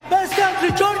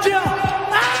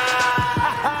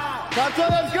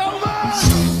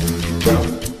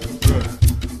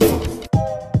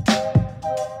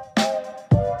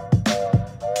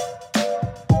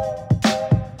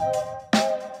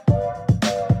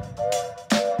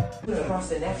across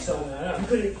the neck, so you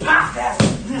could pop that.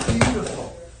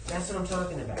 Beautiful. That's what I'm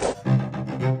talking about.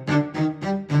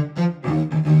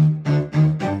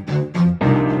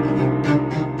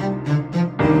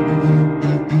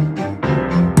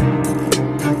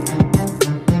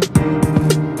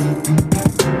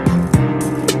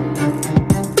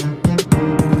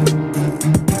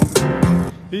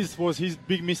 This was his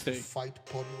big mistake. Fight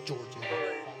for Georgia.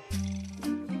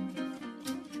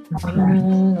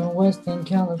 Western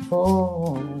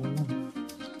California.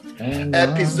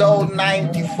 Episode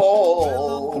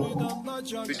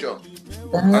 94. Bicho.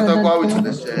 Anta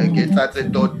გვავიწდეს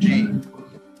getaze.g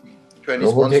ჩვენი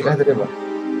სპონსორი.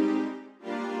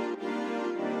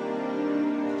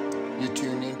 You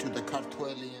tune into the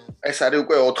Kartvelian. ეს არის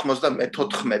უკვე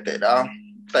 94 რა.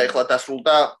 და ეხლა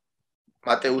დასრულდა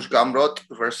Mateusz Gamrot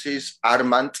versus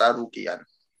Arman Tsarukyan.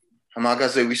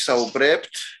 მაგაზე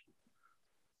ვისაუბრებთ.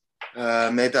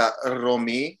 მე და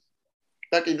რომი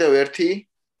და კიდევ ერთი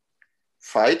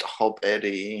Fight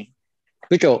Hopper-ი.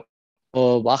 ბიჭო,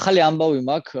 ახალი ამბავი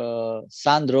მაქვს,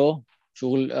 სანდრო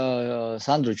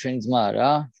ჩვენი ძმა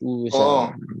რა,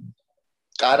 ო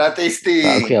კარატისტი.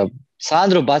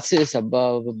 სანდრო ბაციესა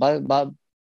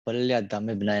ბლია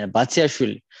დამებნაირა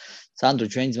ბაციაშვილი. სანდრო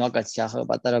ჩვენი ძმაკაცი ახლა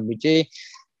პატარა ბიჭი,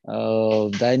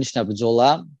 დაინიშნა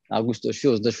ბრძოლა აგვისტოში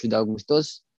 27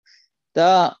 აგვისტოს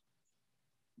და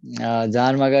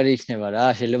ძალიან მაგარი იქნება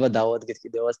რა, შეიძლება დავადგეთ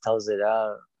კიდევაც თავზე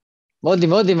რა. მოდი.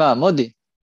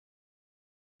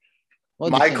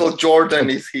 Michael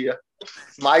Jordan is here.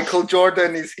 Michael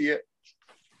Jordan is here.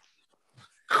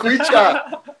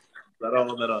 ხვიჩა.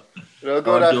 Здорово.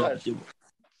 როგორ ახარ?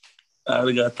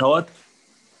 კარგად.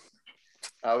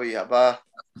 ავი აბა.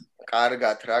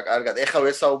 კარგად. ეხლა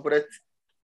ვესაუბრეთ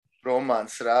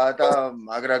რომანს რა და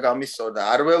მაგრა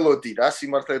გამისწორდა. არ ველოდი რა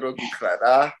სიმართლე რო გითხრა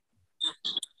რა.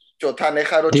 თან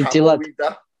ეხა რო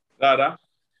ჩამოვიდა. რა.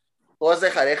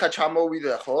 ხოზე ხარ ეხა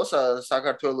ჩამოვიდა ხო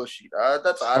საქართველოში რა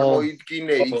და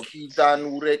წარმოიდგინე იქიდან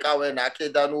ურეკავენ,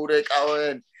 აქედან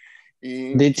урекავენ.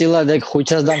 დიჭილად ეგ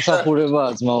ხუჩას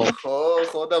დამსახურებაა ძმაო.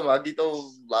 ხო და მაგიტო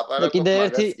ლაპარაკობ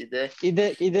მაგას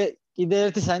კიდე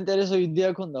ერთი საინტერესო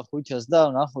იდეა ქონდა ხუჩას და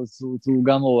ნახოთ თუ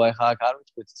გამოვა ეხა აქ არ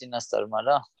ვიტყვით წინასწარ,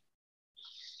 მაგრამ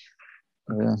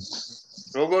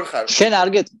როგორ ხარ?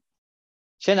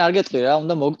 შენ არ გეტყვი რა,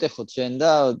 უნდა მოგტეხოთ შენ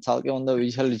და თალკე უნდა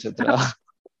ვიჩალიჩოთ რა.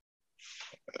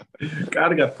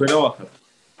 კარგად, თქვენ ვახარ.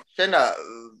 შენა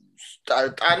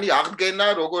ტანი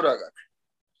აღდგენა როგორ აგაკ?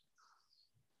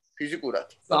 ფიზიკურად.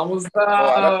 60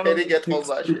 არაფერი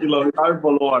გეტყობა. კილომეტრი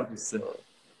ბოლო არ ისე.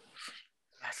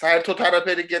 საერთოდ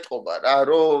არაფერი გეტყობა რა,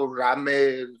 რომ რამე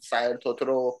საერთოდ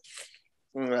რომ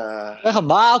ეხა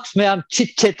მაქვს მე ამ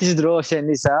ჩიტჩეთის დრო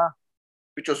შენის ა?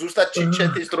 ბიჭო, ზუსტად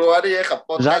ჩიტჩეთის დრო არის ეხა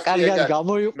პოდკასტი. რა კარგად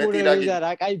გამოიყურები და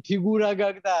რა კაი ფიგურა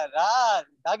გაქვს და რა,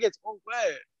 დაგეწყო უკვე.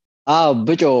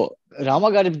 ბიჭო, რა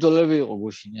მაგარი ბრძოლები იყო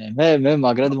გუშინე. მე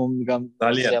მაგრად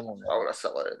ძალიან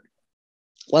აურასაყარელი.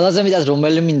 ყველაზე მეტად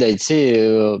რომელი მინდა იცი?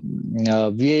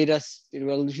 ვიეირას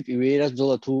პირველ რიგში ვიეირას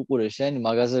ბრძოლა თუ უყურე შენ,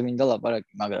 მაგაზე მინდა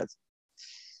ლაპარაკი მაგრად.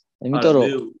 იმიტომ რომ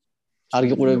არ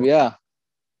გიყურებია?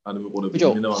 არ მიყურები. ბიჭო,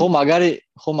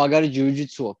 ხო მაგარი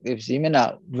ჯიუ-ჯიტსუ აქვს. იმენა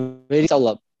ვერ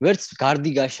ისწავლა, ვერც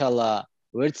გარდი გაშალა,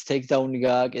 ვერც ტეიქდაუნი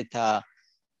გააკეთა.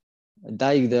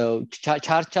 დაიგდა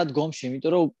ჩარჩად გომში,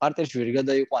 იმიტომ რომ პარტერში ვერ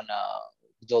გადაიყვანა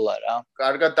ბრძოლა რა.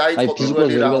 კარგად დაიწყო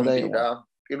პირველი რაუნდი რა.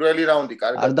 პირველი რაუნდი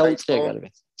კარგად არ დაუწყია კარგად.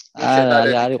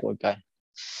 არ იყო კაი.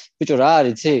 ბიჭო, რა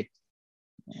არის იცი?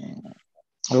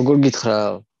 როგორ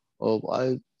გითხრა?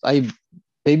 აი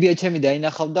ბებია ჩემი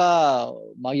დაინახავდა,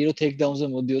 მაგირო ტეიქდაუნზე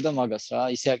მოდიოდა მაგას რა,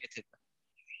 ისე აკეთებდა.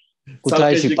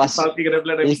 კუთაიში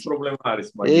პასიგრებლერების პრობლემა არის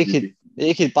მაგით.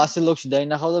 იქით პასილოგში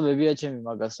დაინახავდა ბებია ჩემი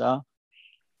მაგას რა.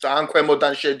 ძალიან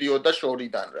ქვემოდან შედიოდა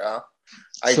შორიდან რა.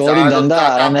 აი შორიდან და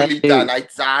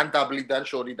ძალიან დაბლიდან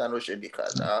შორიდან რო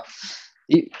შედიხარ რა.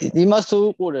 იმას თუ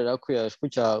უყურე რა ქვია,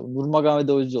 ხუჩა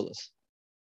ნურმაგომედოვის ბრძოლას.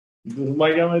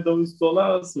 ნურმაგომედოვის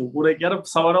ბრძოლას უყურე კი არა,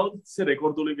 სავარაუდოდ ისე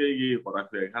რეკორდული გეიგი იყო რა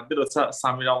ქვია. ხარდი როცა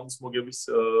 3 რაუნდის მოგების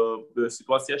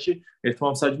სიტუაციაში ერთმა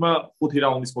მსაჯმა 5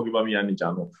 რაუნდის მოგება მიანიჭა,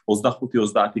 ანუ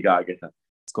 25-30 გააკეთა.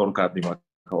 სკორკარდი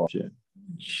მაქვს ვაფშე.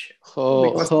 ხო.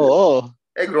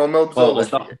 ეგ რომელ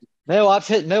ბრძოლაში?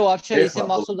 მე ვაფშე ისე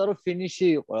მახსოვდა რომ ფინიში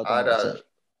იყო რა. არა.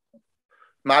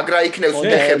 მაგრა იქნევს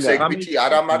ფეხებს ეგ ბიჭი,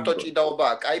 არა მარტო ჭიდაობა,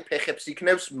 კაი ფეხებს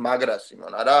იქნევს მაგრა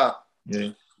სიმონ, არა?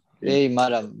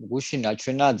 მაგრამ გუშინ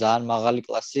აჩვენა ძალიან მაღალი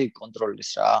კლასი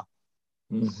კონტროლის რა.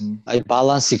 აი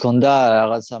ბალანსი ქონდა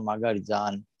რაღაცა მაგარი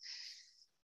ძალიან.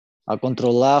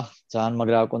 აკონტროლა, ძალიან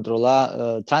მაგრა აკონტროლა.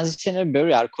 ტრანზიციონები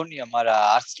ბევრი არ ქონია, მაგრამ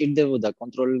არც ჭირდებოდა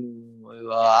კონტროლი.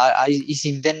 აი ის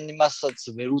იმდენ იმასაც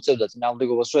ვერ უწევდა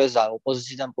წინააღმდეგობას, რომ ეს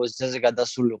ოპოზიციიდან პოზიციაზე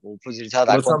გადასულიყო, უფრო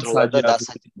ძირითადად აკონტროლა და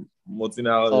დასაჯი.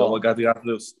 მოწინააღმდეგე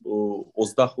გადაარდებს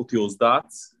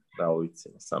 25-30, რა ვიცი,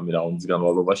 3 რაუნდის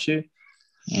განმავლობაში.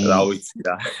 რა ვიცი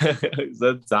რა.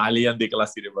 ძალიან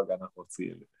დეკლასირება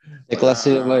განახორციელე.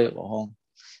 დეკლასირება იყო, ხო.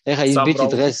 ეხა ის ბიჭი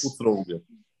დღეს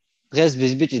ეს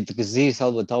ბიჭი გზის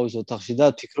ალბათ თავის ოთახში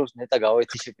და ფიქრობს ნეტა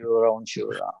გავაეთიშე პირველ რაუნდშიო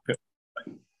რა.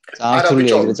 ძალიან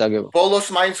რთულია ეგრე წაგება. ბოლოს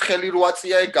მაინც ხელი რო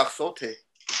აწია ეგ გახსოვთ?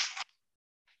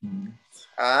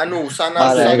 ანუ სანამ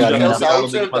ხელს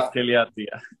აუწევდა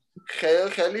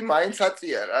ხელი მაინც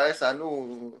აწია რა, ეს ანუ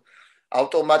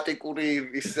ავტომატიკური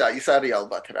ის არის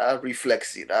ალბათ რა,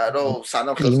 რეფლექსი რა, რომ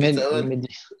სანამ ხელს იწევენ.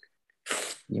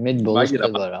 იმედ ბოლოს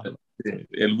ხდება რა.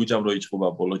 ელგუჯამ რო იჭყობა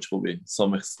ბოლო ჭყობი,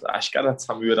 სომეხს აშკარად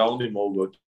 3 რაუნდი მოუგო.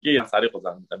 კი, ეს არ იყო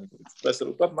ძალიან დამიკურიც. ეს რო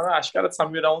ვთქვა, მაგრამ აშკარად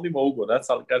 3 რაუნდი მოუგო რა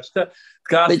ცალკარში და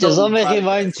დგას. ბიჭო, სომეხი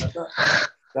მაინც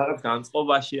რაღაც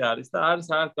განწყობაში არის და არის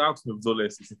არ გაქვს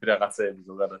მებრძოლეს ისეთი რაღაცეები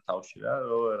ზოგადად თავში რა,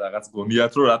 რომ რაღაც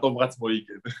გონიათ რომ რატომღაც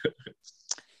მოიგებ.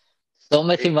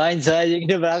 სომეხი მაინც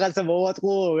აიგნება რაღაცა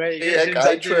მოვატყუო, ეგ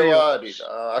კაიჩევა არის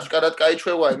და აშკარად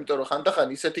კაიჩევა, იმიტომ რომ ხანდახან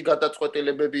ისეთი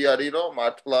გადაწყვეტილებები არის რომ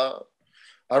მართლა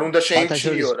არ უნდა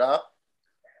შეიმჩნიო რა.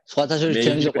 სხვათა შორის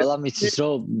ჩემს ყველა მიცის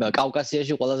რომ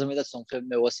კავკასიაში ყველაზე მეტად სომხები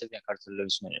მევასებიან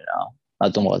ქართველების მერე რა.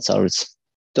 რატომღაც არ ვიცი.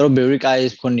 იმიტომ რომ ბევრი კაი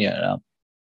ის მქონია რა.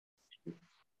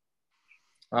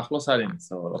 ახლოს არის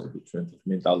სავარაუდო ჩვენ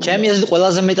მენტალური. ჩემი აზრით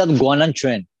ყველაზე მეტად გვანან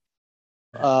ჩვენ.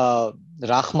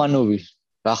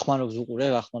 რახმანოვს უყურე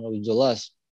რახმანოვის ბრძოლას?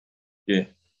 კი.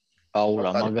 აუ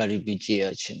რა მაგარი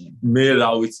ბიჭია ჩემი. მე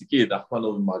რა ვიცი კი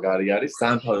რახმანოვი მაგარი არის,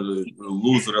 ძალიან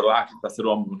ლუზ რელაქს ასე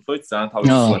რომ ამბობთ, ძალიან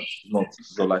თავისუფლად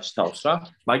ბრძოლაში თავს რა.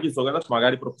 მაგის ზოგადად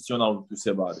მაგარი პროფესიონალური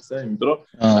თვისება არის, იმიტომ რომ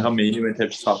ახლა მეინ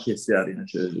ივენთებში ხალხი ესე არიან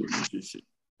შეეძლო.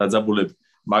 დაძაბულები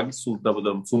მაგის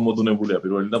სულ მოდუნებულია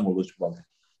პირველი და მოლოჭბამდე.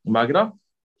 მაგრამ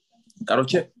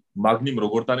კაროჩე მაგნიმ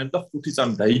როგორ დანებდა 5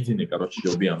 წამი დაიძინე კაროჩე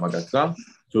ჯობია მაგათ რა.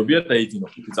 ჯობია დაიძინო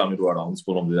 5 წამი რო არა უნდა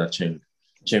ბოლომდე დარჩენილი.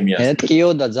 ჩემი აზრით. ეტკიო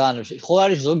და ძალიან ხო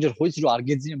არის ზოგჯერ ხო იცი რომ არ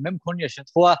გეძინე მე მქონია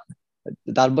შემთხვევა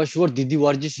დარბაში ვარ დიდი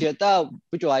ვარჯიშია და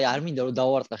ბიჭო აი არ მინდა რომ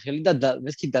დავარტყა ხელი და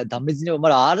მესკი დამეძინება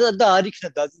მაგრამ არა და არ იქნა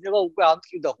დაძინება უკვე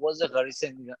ამტკივდა ხოლმე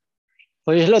ღარისენი და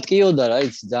ხო ეხლა ტკიოდა რა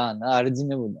იცი ძალიან არ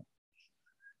ეძინებოდა.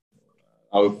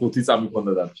 აუ 5 წამი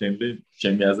ქონდა დარჩენილი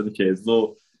ჩემი აზრით შეეძლო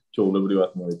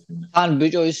ჩაულებრივად მოეწინა. ან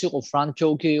ბიჭო ის იყო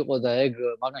ფრანჩოუკი იყო და ეგ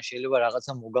მაგან შეიძლება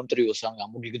რაღაცა მოგამტრიოს ან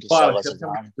გამოგიგდოს რაღაცა.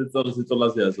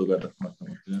 ზოლაზეა ზოგადად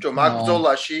მაგრამ. ბიჭო მაგ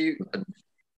ბრძოლაში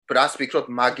ბრას ვფიქრობ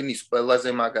მაგნის ყველაზე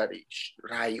მაგარი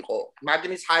რა იყო?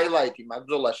 მაგნის ჰაილაიტი მაგ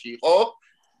ბრძოლაში იყო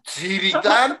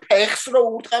ძირიდან ფეხს რო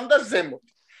ურტყამდა ზემოთ.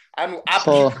 ანუ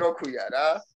აპკით რო ქვია რა.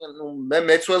 ნუ მე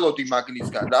მეცველოდი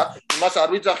მაგნისგან და იმას არ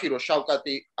ვიძახი რომ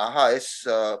შავკატი აჰა ეს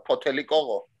ფოთელი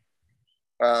კოღო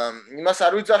იმას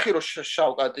არ ვიძახი რომ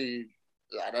შავკატი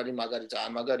არ არის მაგარი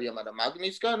ძალიან მაგარია მაგრამ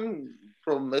მაგნისგან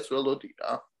რომ მეცველოდი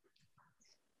რა.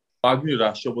 მაგნი რა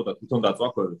შობოდა თვითონ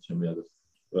დაწვაქვევით ჩემი აზრით.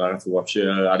 რაღაც ვაფშე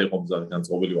არ იყო მზად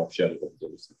განწყობილი ვაფშე არ იყო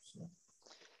ბრძოლის.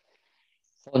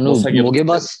 ნუ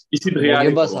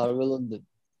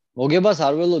მოგებას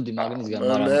არ ველოდი მაგნისგან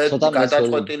მაგრამ ცოტა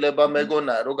გადაწყვეტილება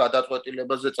მეგონა რომ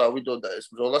გადაწყვეტილებაზე წავიდოდა ეს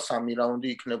ბრძოლა 3 რაუნდი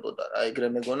იქნებოდა რა ეგრე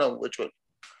მეგონა უეჭველი.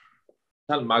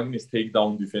 თან მაგნის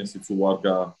ტეიქდაუნ დიფენსიც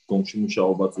უარგა გომში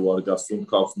მუშაობაც უარგა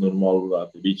სუნკავს ნორმალურად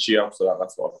რიჩი აქვს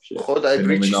რაღაც ვაფშე. ხო და ეგ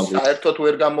რიჩი საერთოდ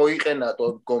ვერ გამოიყენა თო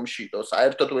გომში თო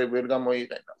საერთოდ ვერ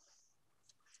გამოიყენა.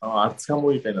 არც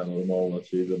გამოიყენა ნორმალურად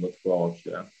შეიძლება თქვა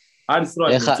ვაფშე. არის რა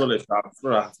ბრძოლეს აქვს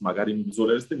რაღაც მაგარი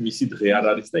ბრძოლეს და მისი დღე არ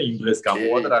არის და იმ დღეს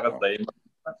გამოვა და რაღაც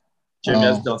დაემატა. ჩემი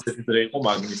აზრით ასეთი დღე იყო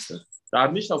მაგნისა. და არ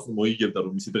ნიშნავს რომ მოიგებდა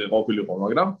რომ მისი დღე ყოფილიყო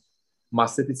მაგრამ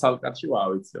მასეთი ცალკარში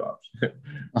ვავიცე ვაფშე.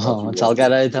 აჰა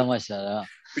ცალკარა ეთამაშა რა.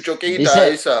 ბიჭო კი და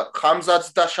ისა ხამზაც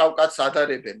და შავკაც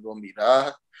ადარებენ რომი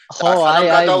რა. ხო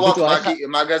აი ბიჭო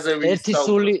მაგაზე ვიცი.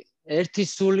 ერთი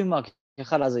სული მაქვს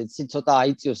ეხალაზე იცი ცოტა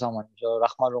აიწიოს ამანი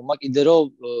რახმაროვმა კიდე რომ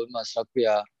იმას რა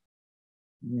ქვია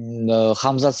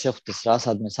ხამზაც შეხვდეს რა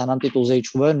სადმე სანამ ტიტულზე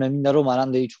იჭუბენ მე მინდა რომ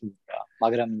არამდე იჭუბენ რა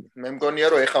მაგრამ მე მგონია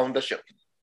რომ ეხა უნდა შეხვდეს.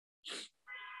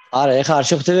 არა ეხა არ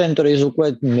შეხვდება იმიტომ რომ ის უკვე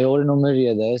მეორე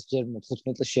ნომერია და ეს ჯერ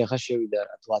 15 წელს ეხა შევიდა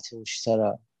რა თუ 10-ში არა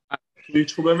თუ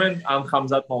იჭუბენ ან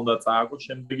ხამზათმა უნდა წააგოს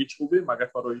შემდეგ იჭუბი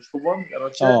მაგათმა რო იჭუბონ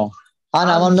კაროჩე ან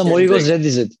ამან უნდა მოიგოს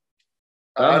ზედიზედ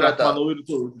არა თანოვირ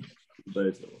თუ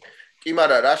დაეწევა კი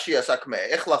მაგრამ რაშია საქმე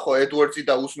ეხლა ხო ედვარდსი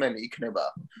და უსმენი იქნება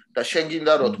და შენ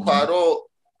გინდა რომ თქვა რომ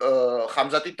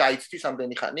ხამზათი დაიცდის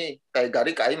ამდენი ხანი და ეგ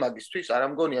არის კაი მაგისთვის არ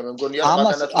ამგონია მე მგონია რომ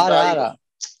მაგანაც უნდა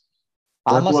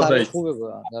ამას არის ხუბება,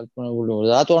 დარწმუნებული ვარ.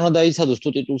 რატო არ უნდა დაიცადოს თუ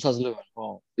ტიტულს აძლევენ, ხო?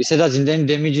 ისედაც იმდენი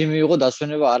დემიჯი მიიღო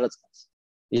დასვენება არაწყავს.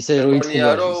 ისე რო იწულა. მგონია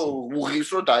რომ უღირს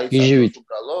რომ დაიცადოს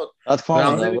უბრალოდ. რა თქმა უნდა.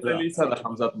 რამდენი წელი იცადა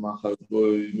ხამზატმა ახლა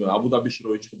აბუდაბიში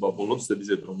რო იჭრა ბოლოს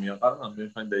ზედიზედ რომ მიაყარა, ამერე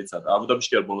ხანი დაიცადა. აბუდაბიში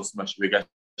კი არ ბოლოს იმაში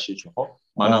ვეგაში იჭრა, ხო?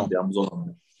 მანამდე ამ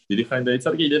ზონამდე. დიდი ხანი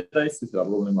დაიცადა კი კიდე დაიცის რა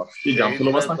პრობლემა აქვს. კი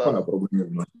გამხელობასთან ქონა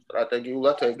პრობლემები.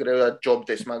 სტრატეგიულად ეგრევე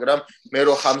ჯობდეს, მაგრამ მე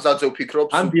რო ხამზაძე ვფიქრობ,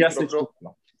 ან დიასეჩ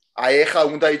აი ეხა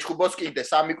უნდა იჭხუბოს კიდე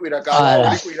 3 კვირა გავა,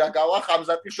 2 კვირა გავა,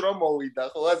 ხამზატის რომ მოვიდა,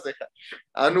 ხო აზეხა.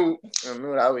 ანუ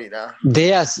რავი რა.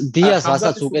 დიას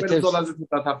რასაც უკეთებს ზოლაზე თუ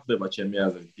დათანხმდება ჩემი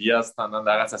აზრით. დიასთან ან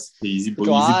რაღაცას იზი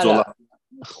ზოლა.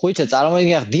 ხუჩა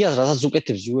წარმოგიდგენ დიას რასაც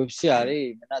უკეთებს UFC არის,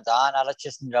 მენა ძალიან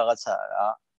არაჩესნი რაღაცაა რა.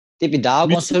 ტიპი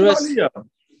დააკონსერვეს.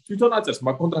 თვითონ აწერს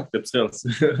მაგ კონტრაქტებს ხელს.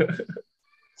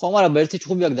 ხო, მაგრამ ერთი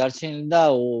ჭუბი აქვს დარჩენილი და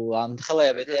ამ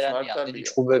ხელაა ვეტერანი, ამდენი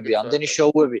ჭუბები, ამდენი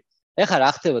შოუები. ეხლა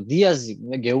რა ხდება დიაზი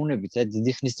მე გეუნებით რა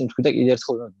დიდი ხნის წინ თქვი და კიდე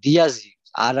ერთხელ დიაზი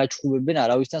არ აჭუბებენ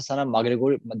არავისთან სანამ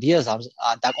მაგრეგორი დიაზ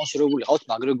დაკონსერვებული ყავთ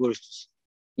მაგრეგორისთვის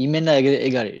იმენა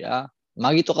ეგ არის რა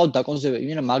მაგიტო ყავთ დაკონსერვებული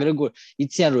იმენა მაგრეგორი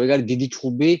იციან რომ ეგ არის დიდი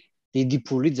ჭუბი დიდი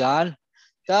ფული ძალიან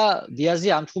და დიაზი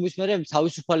ამ ჭუბის მერე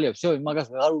თავისუფალია всё იმაგას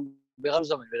ვეღარ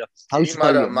უზამენ ვერაფერს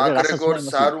თავისუფალია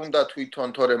მაგრეგორს არ უნდა თვითონ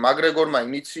თორე მაგრეგორმა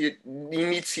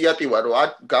ინიციატივა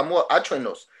რომ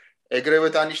აჩვენოს ეგრევე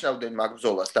დანიშნავდნენ მაგ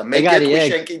ბრძოლას და მე გეტყვი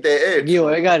შენ კიდე ერთ გიო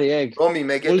ეგ არის ეგ რომი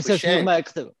მე გეტყვი შენ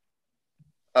ეხდება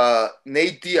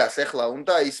ნეიდიას ეხლა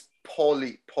უნდა ის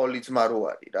პოლი ძმა რო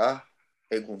არის რა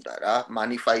ეგ უნდა რა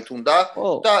მანიფაით უნდა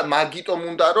და მაგიტომ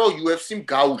უნდა რომ UFC-მ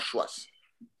გაუშვას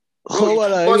ხო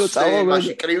არა ეგ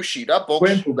მაშინ კრივში რა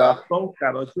ბოქსში თუ გახსოვ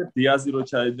კაროჩე დიაზი რო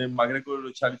ჩაიდნენ მაგრეგორი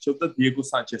რო ჩალიჩობდა დიეგო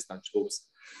სანჩესთან ჭობს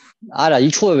არა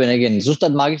იჩხუბებენ ეგენი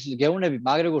ზუსტად მაგის გეუნები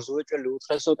მაგრეგორს უეჭველი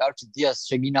უთხრესო კარჩი დიას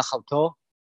შეგინახავთო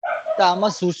და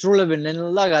ამას უსრულებენ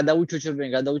ნელა გადაუჩოჩებენ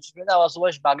და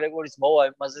ამასობაში მაგრეგორის მოვა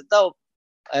იმაზე და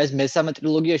ეს მესამე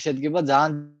ტრილოგია შედგება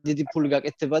ძალიან დიდი ფული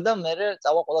გაკეთდება და მე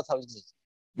წავა ყველა თავის გზაზე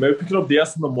მე ვფიქრობ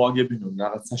დიას უნდა მოაგებინონ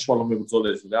რაღაც საშუალო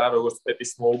მებრძოლეზე რა როგორც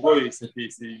პეტის მოუგო ისეთი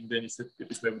იმდენი ისეთი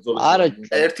ტიპის მებრძოლეზე არა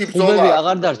ერთი ბრძოლა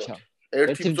აღარ დარჩა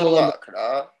ერთი ბრძოლა აქვს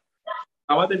რა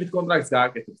ამადებით კონტრაქტს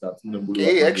გააკეთებს დარწმუნებული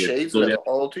ვარ. კი, ეგ შეიძლება,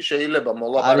 ყოველთვის შეიძლება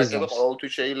მოლაპარაკება,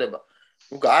 ყოველთვის შეიძლება.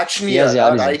 ნუ გააჩნია რა,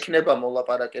 დაიქნება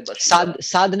მოლაპარაკებაში.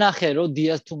 სად ნახე რომ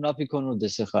დიას თუ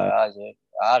ნაფიქონოდეს ახლა რა,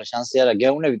 არა შანსი არა,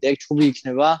 გეუნებით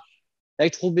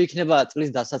ეგ ჭუბი იქნება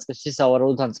წლის დასაწყისში,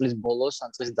 სავარაუდოდ ან წლის ბოლოს,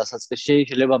 ან წლის დასაწყისში,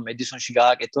 შეიძლება მედისონში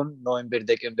გააკეთონ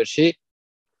ნოემბერ-დეკემბერში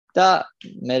და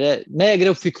მე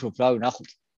ეგრე ვფიქრობ, რავი, ნახოთ.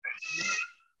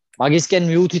 მაგისკენ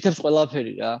მიუთითებს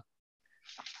ყველაფერი რა.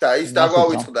 და ის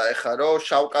დაგვავიწყდა ეხა რომ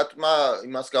შავკატმა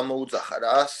იმას გამოუძახა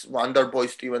რა Wonder Boy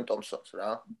Steven Thompson-ს რა.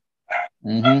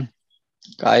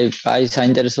 კაი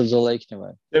საინტერესო ბრძოლა იქნება.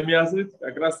 ჩემი აზრით,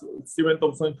 აკრას Steven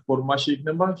Thompson-ი ფორმაში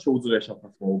იქნება, შეუძლია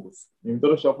შავკატს მოუგოს. იმიტომ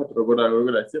რომ შავკატ როგორ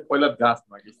არის, ყველა დგას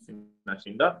მაგის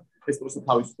წინაშე და ეს პროცესი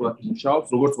თავისუფლად მუშაობს,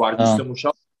 როგორც ვარჯიშზე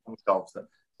მუშაობს.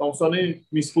 Thompson-ი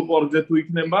მის ფუტბოლზე თუ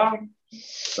იქნება,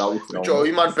 დავიწყო. ჯო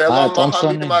იმან ბელალ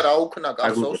მაჰამედმა რა უკნა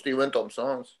გახსოვს Steven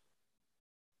Thompson-ს?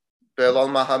 ბელალ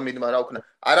მაჰამედმა რა უკნა.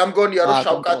 არ ამგონია რომ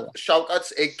შავკატს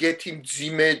ეგეთი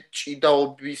მძიმე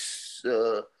ჭიდაობის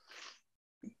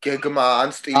გეგმა ან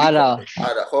სტილი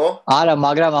არა ხო? არა,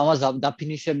 მაგრამ ამას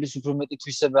დაფინიშების უფრო მეტი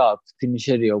თვისება აქვს.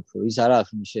 ფინიშერია უფრო, ის არაა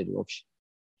ფინიშერი ვაფშე.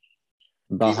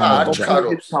 არ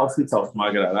ჩქარობს თავსიცავს,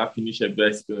 მაგრამ რა ფინიშები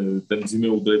ეს მძიმე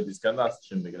უდრებისგან და ასე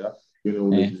შემდეგ რა.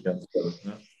 ფინულებისგან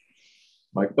რა.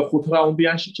 მაგრამ 5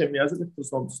 რაუნდიანში ჩემი აზრით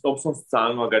Thompson-ს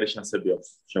ძალიან მაგარი შანსები აქვს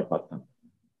შავკატთან.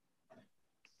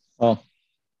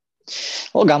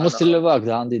 ო გამოცდილება აქვს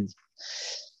ძალიან დიდი.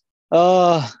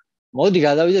 მოდი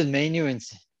გადავიდეთ main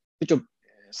event-ზე. ბიჭო,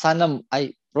 სანამ აი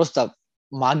პროსტა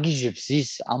მაგიჟებს ის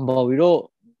ამბავი რომ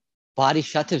ბარი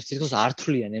შათებს თითქოს არ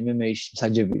თვლიან MMA-ში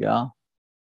მსაჯები რა.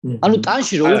 ანუ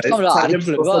ტანში რო უთხამ რა არ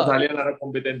ითვლება. ძალიან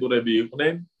არაკომპეტენტურები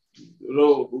იყვნენ,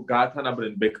 რომ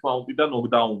გაათანაბრენ ბექმაუნტი და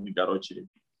ნოკდაუნი, კაროჩი.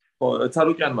 ხო,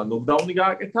 ცარუკიანმა ნოკდაუნი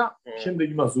გააკეთა, შემდეგ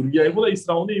იმას ზურგი აიღო და ის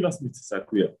რაუნდი იმას მიცეს, რა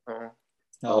ქვია.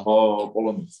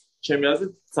 პოლონის. ჩემი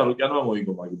აზრით, ცარუკიანმა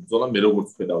მოიგო მაგ ბრძოლა, მე როგორც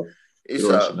ხედავ.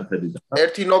 ისა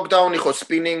ერთი ნოკდაუნი ხო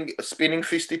spinning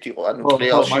fist-ით იყო, ანუ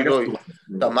რეალში რო იყო.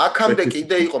 და მაგამდე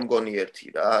კიდე იყო მგონი ერთი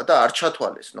რა და არ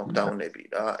ჩათვალეს ნოკდაუნები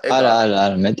რა. არა,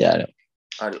 მეტი არა.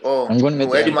 არისო? მგონი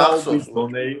მეტი. ერთი მახსოვს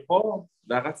ზონე იყო,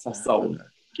 რაღაც სასწაული.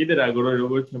 კიდე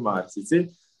როგორ თემა არის, იცი?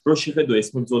 რო შეხედო ეს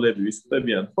მებრძოლები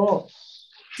ვისწრებიან, ხო?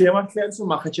 თემართლიანის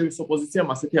მახაჩევის ოპოზიცია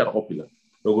მასეთი არ ყოფილა.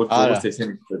 როგორც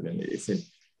ესენი ხდებიან, ესენი.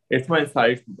 ერთმანეთს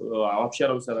ვაფშე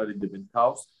არავის არ არიდებენ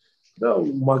თავს. და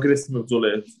უმაგრესი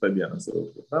მებრძოლეებს ხდებიან ასე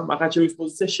ვთქვათ რა მახაჩევის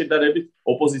პოზიცია შედარებით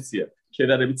ოპოზიცია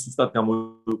შედარებით სუსტად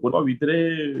გამოიყურება ვიდრე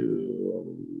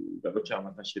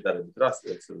გამოჩამათან შედარებით რა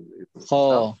ხო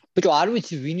ბიჭო არ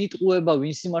ვიცი ვინ იტყუება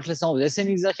ვინ სიმართლეს ამბობს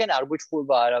ესენი იძახიან არ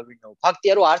გოჩხუება არავინო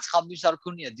ფაქტია რომ არც ხაბდის არ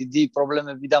ქონია დიდი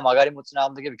პრობლემები და მაგარი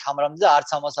მოწინააღმდეგეები კამერამდე და არც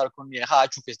ამას არ ქონია ხა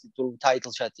აჩუქეს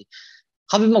ტაიტლ შატი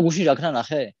ხაბებმა გუში რა ქნა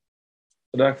ნახე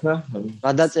რა ქნა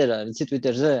რა დაწერა იცი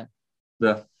ტვიტერზე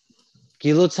და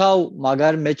გილოცავ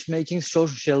მაგარ matchmaking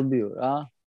show-ში შელბიო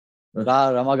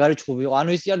რა მაგარი ჩხუბი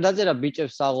ანუ ისი არ დაწერა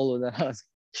ბიჭებს საღოლო და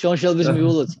შონ შელბის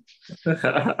მიულოცა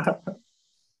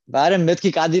ბარე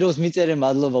მეთქი კადიროს მიწერე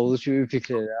მადლობა ულში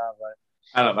ვიფიქრე რა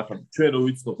არა მაგრამ ჩვენ რო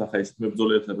ვიცნობთ ახლა ეს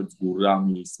მებრძოლეებს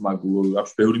გურამის მაგულო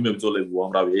აქვს ბევრი მებრძოლები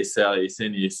უამრავი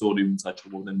ესენი ეს ორი ვინც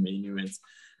აჭრობდნენ main events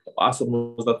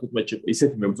 155-ში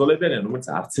ისეთი მებრძოლებიან რომელიც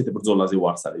არც ერთ ბრძოლაზე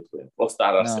უარს არ იტყვიან პროსტა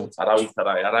არ არსებობს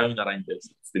არავინ არ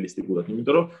აინტერესებს სტილისტიკურად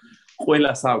იმიტომ რომ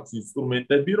ყველას აქვს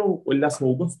ინსტრუმენტები რომ ყველას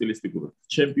მოუგონ სტილისტიკურად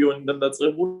ჩემპიონიდან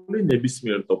დაწყებული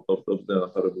ნებისმიერ ტოპ-ტოპ-ტოპ-დან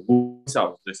ახარებულ გულს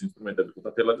აქვს ეს ინსტრუმენტები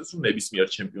კუთათელაძეს რომ ნებისმიერ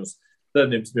ჩემპიონს და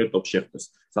ნებისმიერ ტოპში შეხვდეს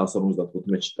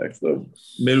 155 მეჩში და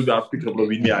მე არ ვფიქრობ რომ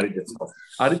ვინმე არიდებს თავს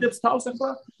არიდებს თავს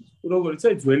ახლა როგორც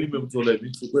აი ძველი მებრძოლები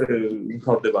უკვე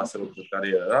იმხავდება ასე როგორც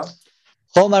კარიერა რა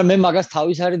ხო მაგრამ მე მაგას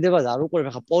თავის არიდება და არ უყურებ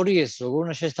ახლა პორიეს როგორ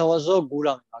უნდა შესთავაზო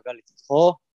გურამი მაგალითად ხო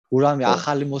გურამი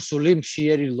ახალი მოსული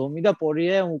მშიერი ლომი და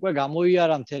პორიე უკვე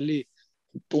გამოიარა მთელი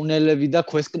ტუნელები და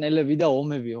ქვესკნელები და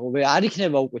ომები ხო არ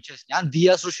იქნება უკვე ჩესნი ან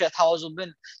დიას რო შეთავაზობენ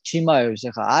ჩიმაევს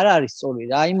ახლა არ არის სწორი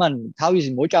რა იმან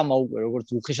თავისი მოჭამა უკვე როგორც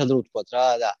უხეშად რო ვთქვა რა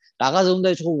და რაღაცა უნდა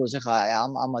ეწყობოს ახლა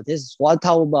ამათ ეს სხვა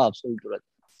თაობა აბსოლუტურად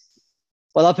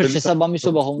ყველაფერს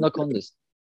შესაბამისობა ხომ უნდა კონდეს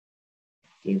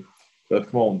რა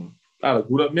თქმა უნდა არა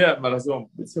გურა მე მაგაზონ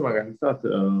ვიცი მაგალითად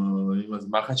იმას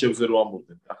მახაჩევზე რო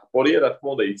ამბობდნენ ახლა პორია რა თქმა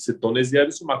უნდა ისე დონეზე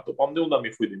არის რომ აქ ტოპამდე უნდა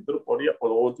მიხვიდე იმიტომ რომ პორია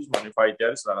ყოველთვის მანიფაიტი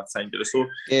არის რაღაც საინტერესო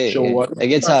შოუ არის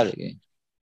ეგეც არის კი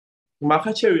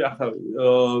მახაჩევი ახლა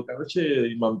კაროჩე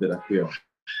იმამდე რა ქვია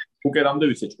ფუკერამდე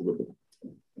ვისეჭუბებოდა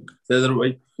ზედრო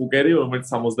აი ფუკერი რომელიც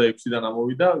 66-დან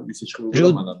ამოვიდა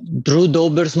ვისეჭუბებოდა მანამ დრუ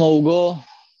დობერს მოუგო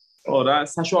ო რა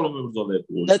საშუალო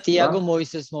მებრძოლები და ტიაგო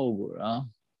მოისეს მოუგო რა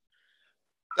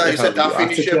და ისე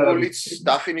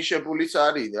დაფინიშებულიც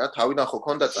არის რა თავიდან ხო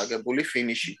ქონდა წაგებული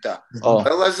ფინიში და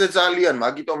ყველაზე ძალიან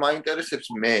მაგიტო მაინტერესებს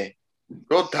მე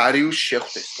რომ დარიუს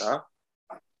შეხვდეს და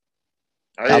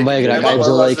აბა ეგ რა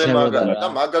გაიბრძოლა იქნებოდა და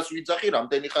მაგას ვიძახი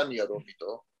რამდენი ხანია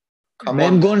რომიტო მე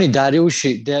მგონი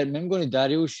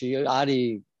დარიუში არის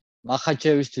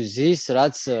მახაჩევისთვის ზის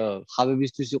რაც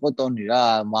ხაბებისთვის იყო ტონი რა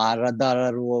არა და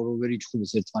რო ვერ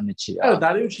იჭხუდეს ერთმანეთში რა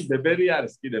დარიუში ბებერი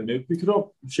არის კიდე მე ვფიქრობ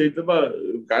შეიძლება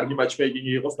კარგი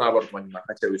matchmaking-ი იყოს ნაბარგმანი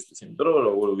მახაჩევისთვის იმიტომ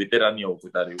რომ ვეტერანია უკვე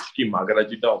დარიუში კი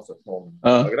მაგრაჯი დაუხსოთ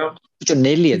მაგრამ ბიჭო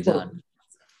ნელია ძალიან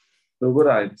როგორ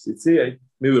არის იცი აი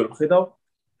მე ვერ ვხედავ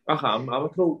ახლა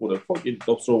ამათ რო უყურებ ხო კიდე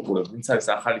ტოპს რო უყურებ ვინც არის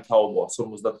ახალი თაობა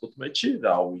 55-ში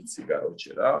რა ვიცი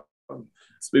გაროჩე რა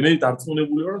მე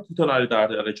დარწმუნებული ვარ რომ თვითონ არის და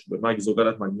არ ეჭუბე მაგი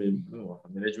ზოგადად მაგ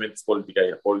მენეჯმენტის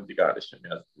პოლიტიკა არის ჩემი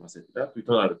აზრით ასეთი რა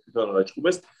თვითონ არ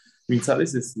ეჭუბეს ვინც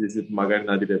არის ესეთ მაგარი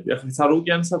ნადირები ახლა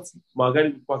საროუკიანსაც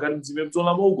მაგარი მძიმე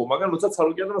ბრძოლა მოუგო მაგრამ როცა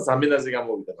საროუკიანმა ზამენაზე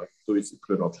გამოვიდა მაგ თუ იცი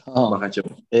თქვენ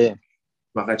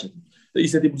მახაჩევ და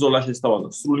ისეთი ბრძოლა შესთავაზა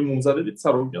სრული მომზადებით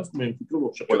საროუკიანს მე ვფიქრობ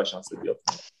вообще ყველა შანსები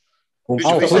აქვს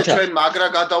ჩვენ მაგრა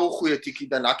გადაუხვიეთ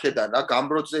იქიდან აქედან რა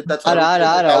გამროძე და არა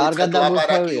არ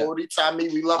გადაუხვია ორი წამი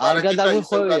ვილაპარაკეთ და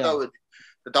ისე გადავედით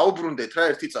და დაუბრუნდეთ რა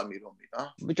ერთი წამი რომი რა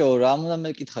ბიჭო რა უნდა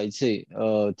მეკითხა იცი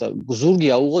ზურგი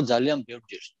აუღო ძალიან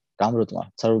ბევრჯერ გამროტმა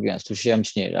საროუკიანს თუ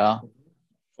შეამჩნია რა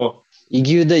ხო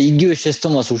იგივე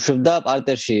შეცდომას უშვებდა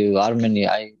პარტერში არმენი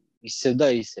აი ისევ და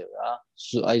ისევ რა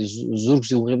აი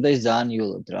ზურგს უღებდა ის ძალიან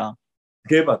იოლოდ რა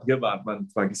გება მან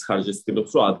მაგის ხარჯეს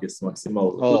ცდილობს რომ ადგეს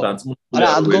მაქსიმალურად და დაწმუნებული არა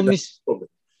ადგომის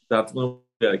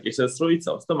დაწმუნებული არის ისეც რომ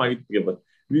იცავს და მაგით გება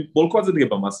ბოლკვაძე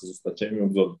დგება მასზე ზუსტად ჩემი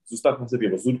მოგზოლ ზუსტად მასზე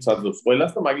დგება ზურგს აძლევს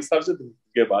ყველას და მაგის ხარჯზე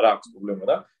დგება რა აქვს პრობლემა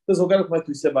რა და ზოგადად მათ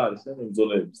ისება არის რა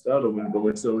მებრძოლეების რა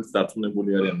რომელიც დაწმუნებული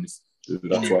არიან მის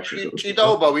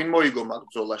ჭიდაობა ვინ მოიგო მაგ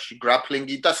ბრძოლაში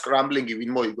გრაპლინგი და სკრამბლინგი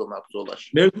ვინ მოიგო მაგ ბრძოლაში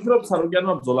მე ვფიქრობ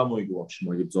საროუკიანმა ბრძოლა მოიგო ვაფშე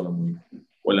მაგ ბრძოლა მოიგო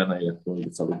ყველანაირად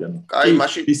მოიგო საროუკიანმა კაი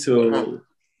მაშინ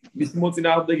ის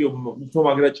მოწინააღმდეგე უფრო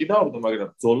მაგრა ჭიდაობდა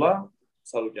მაგრამ ბრძოლა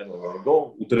საროუკიანმა მოიგო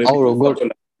უდრები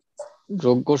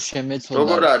როგორ შემეცოდა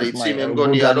როგორ არის იცი მე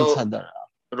მგონია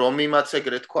რომ იმაც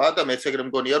ეგრე თქვა და მეც ეგრე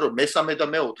მგონია რომ მესამე და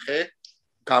მეოთხე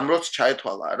გამროც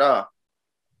ჩაეთვალა რა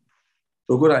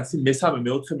როგორ არის მესამე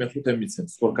მეოთხე მეხუთე მიცემ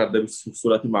სკორკარდების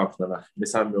სურათი მაქვს და ნახე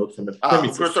მესამე მეოთხე მეხუთე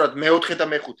მიცემ უბრალოდ მეოთხე და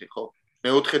მეხუთე ხო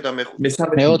მეოთხე და მეხუთე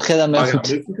მეოთხე და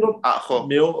მეხუთე ხო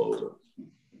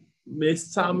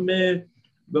მესამე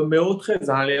მეოთხე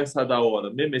ძალიან სადაოა და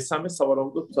მე მესამე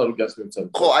სავარაუდოდ ცარუკიას მემცემ.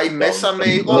 ხო, აი მესამე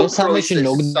იყო მესამეში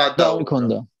ნოკდაუნი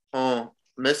ქონდა. ხო,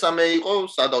 მესამე იყო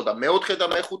სადაო და მეოთხე და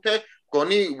მეხუთე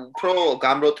გონი უფრო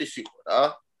გამროტის იყო რა.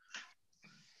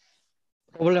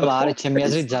 პრობლემა არის ჩემი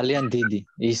აზრით ძალიან დიდი.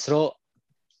 ის რომ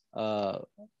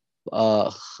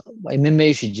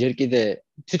MMA-ში ჯერ კიდე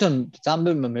თვითონ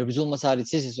ძამბერმა მებრძოლმას არის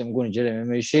ის მე მგონი ჯერ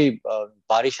MMA-ში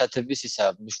ბარიშათების ისა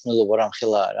მნიშვნელობა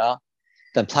რამხელა რა.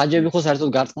 და ფლაჯები ხო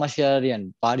საერთოდ გარტყმაში არ არიან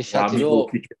ბარიშათი რომ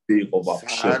იყო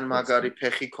ვაფშე. ან მაგარი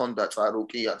ფეხი ქონდა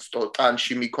წარუკიანს,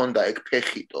 ტანში მიქონდა ეგ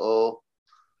ფეხიტო.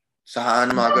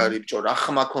 ძალიან მაგარი ბჭო, რა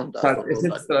ხმა ქონდა.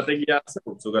 ესეთი სტრატეგია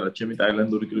არსებობს ზოგადად ჩემი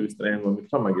ტაილანდური კრივის ტრენერმა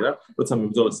მითხრა მაგერა, როცა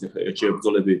მებრძოლეს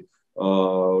შეებრძოლები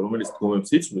რომელიც გომებს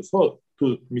იცვლის, ხო? თუ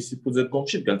მისი ფუძე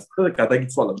გომში განცდა და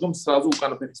გადაგიცვალა, რომ სრაზუ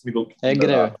უკანა ფეხის მიდოლკი.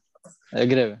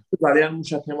 ეგრევე. ძალიან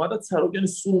მუშა თემა და ცარუკიანი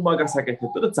სულ მაგას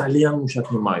აკეთებდა და ძალიან მუშა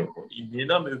თემა იყო.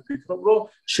 იმენა მე ვფიქრობ, რომ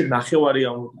ნახევარი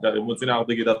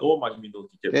მოწინააღმდეგე დატოვა მაგ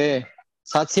მიდოლკიკებს.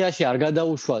 საციაში არ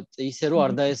გადაუშვა, ისე რომ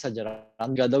არ დაესაჯა რა.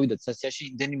 რამ გადავიდა საციაში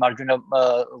იმდენი მარჯვენა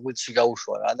ღვიძლში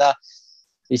გაუშვა რა და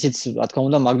ისიც რა თქმა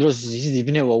უნდა მაგ დროს ისიც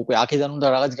იბნევა უკვე აქედან უნდა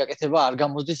რაღაც გაკეთება არ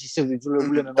გამოსდეს ისე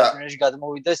ვიძულებული მემარჯვენეში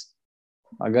გადმოვიდეს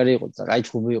მაგარი იყო და კაი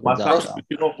ჩხუბი იყო ძალიან.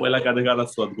 მაგრამ ყველა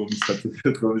გადაგანაცვლა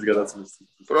გომის გადაცვლის.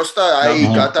 პროსტა აი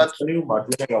გადაცვლილი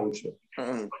მარჯვენა გაუშვა.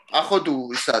 ახოდუ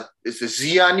ისა ეს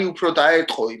ზიანი უფრო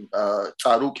დაერტყო იმ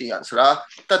წარუკიანს რა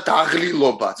და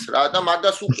დაღლილობაც რა და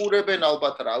მაგას უყურებენ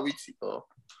ალბათ რა ვიცი ხო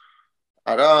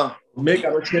არა მე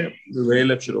კაროჩე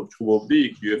ვეილებში რო ჩხუბობდი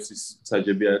იქ UFC-ს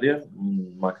საჯები არიან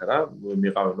მაგარა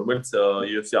მიყავენ რომელიც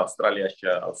UFC ავსტრალიაში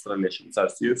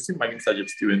არის UFC მაგის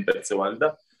საჯებს სტივენ პერცევალი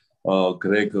და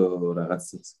გრეგ რაღაც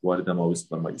გვარი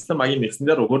დამოვისწრა მაგის და მაგი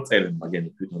მიხსნიდა როგორ წერენ მაგენი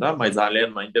თვითონ რა მაი ძალიან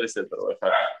მაინტერესებდა რომ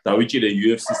ეხლა დავიჭირე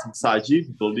UFC-ს მსაჯი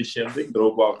დოდის შემდეგ დრო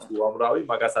გვაქვს უამრავი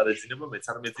მაგას არ ეძინება მეც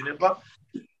არ მეძინება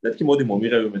მეთქი მოდი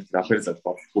მომიღები მეთქი რა ფერსაც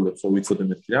ბავშვებს ვიცოდე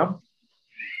მეთქი რა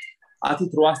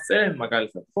 10-8 წერენ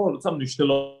მაგალითად ხო როცა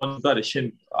მნიშვნელოვანი udari შენ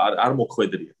არ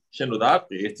მოხვედრია შენ რო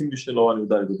დაარტყი ერთი მნიშვნელოვანი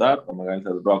udari რო დაარტყა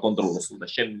მაგალითად რო აკონტროლოს და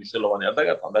შენ მნიშვნელოვანი არ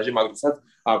დაგარტყა დაჟე მაგდროსაც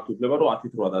აქვს უფლება რომ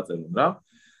 10-8 დაწერონ რა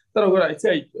და როგორ აიცი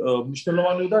აი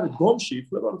მნიშვნელოვანი udari გომში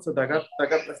იფლება როცა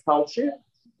დაგარტყეს თავში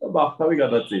და ბახტავი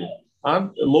გადაწია ან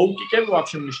low kick-ები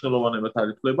ვაფშე მნიშვნელოვანებად არ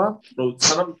იფლება რომ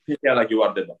სანამ ფეხი არ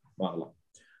აგივარდება მაღლა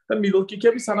და middle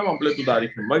kick-ები სანამ ამპლიტუდა არ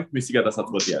იქნება მაგით მისი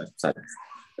გადასაწყვეტი არის საერთოდ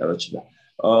კაროჩი და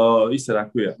ისე რა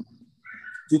ქვია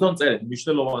თვითონ წერენ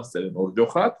მნიშვნელოვანს წერენ ორ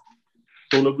ჯოხად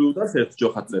თოლებრივ udars ერთ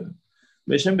ჯოხად წერენ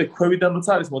მე შემდეგ ქვევიდან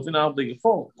როცა არის მოწინააღმდეგე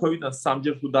ხო ქვევიდან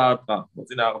სამჯერ თუ დაარტყა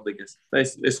მოწინააღმდეგეს და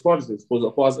ეს ხო არის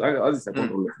აზის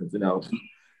აკონტროლებს მოწინააღმდეგე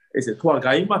ესე თუ არ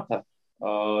გაიმართა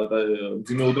და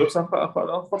ძიმე უდრებს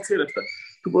ახორციელებს და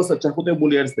თუ პროსტა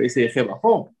ჩახუტებული არის და ესე ეხება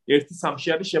ხო 1-3-ში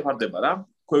არის შეფარდება რა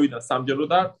ქვევიდან სამჯერ რო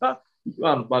დაარტყა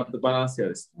ანუ ბალანსი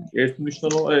არის ერთ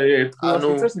მნიშვნელოვანი ერთ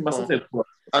კლასს იმასაც ერთხვა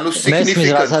ანუ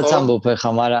significant ამბობ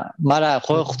ხა მაგრამ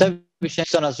ხო ხვდები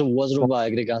შენსონას უაზრობა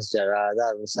ეგრე განსჯა რა და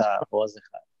რუსა ხოაზე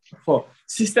ხარ ხო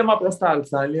სისტემა პროსტა არის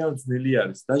ძალიან ძნელი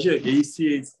არის დაჟე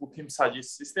ACH 5 მსაჯის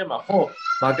სისტემა ხო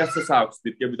მაგასაც აქვს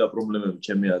პირკები და პრობლემები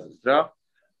ჩემი აზრით რა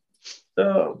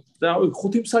და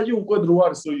 5 მსაჯი უკვე დრო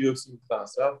არის UFC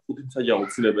მქონს რა 5 მსაჯი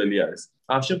აუცილებელი არის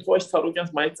ამ შემთხვევაში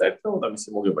ცარუკიანს მაინც წერდა და მისი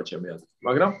მოგება ჩემი აზრით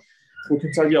მაგრამ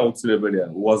 5 მსაჯი აუცილებელია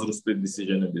უაზრო split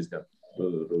decision-ებისგან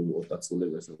რო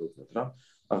დაწულებეს რა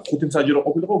 5 მსაჯი რო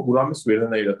ყოფილიყო გურამის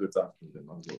ვერანაირად ვერ წარქმნიდა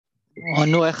მაგალითად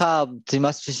ანუ ეხა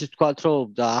იმას ისე ვთქვათ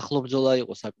რომ ახლო ბრძოლა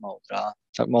იყო საკმაოდ რა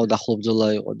საკმაოდ ახლო ბრძოლა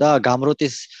იყო და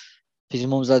გამროტის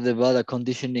ფიზმომზადება და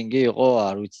კონდიშნინგი იყო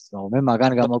არ ვიცი მე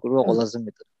მაგან გამაკვირვა ყველაზე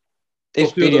მეტად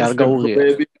ტესტი არ გაუღია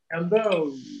და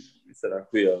ისე რა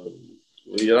ქვია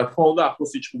რა თქმა უნდა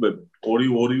ახლოს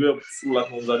იჭუბებენ ორივე სულად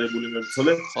მომზადებული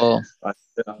მებრძოლე ხო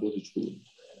ახლოს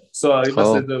იჭუბებენ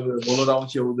იმას ბოლო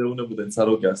რაუნდში უდეუნებოდნენ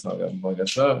ცაროკიანს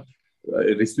მაგას რა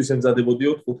რისთვის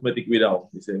ემზადებოდიო 15 კვირაო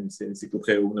ისე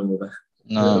კუთხე უნებოდა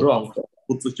რომ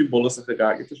 5 წუთში ბოლოს ახლა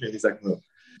გააკეთო შენი საქმე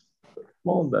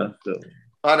მონდა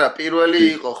არა პირველი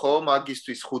იყო ხო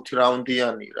მაგისტვის 5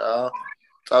 რაუნდიანი რა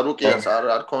ცაროკიანს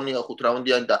არ ქონია 5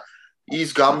 რაუნდიანი და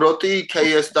ის გამროტი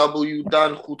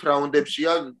KSW-დან 5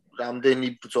 რაუნდებშია რამდენი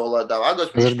ბრძოლა და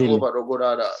მაგას მნიშვნელობა როგორ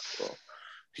არაა ხო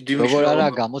დიდი როგორ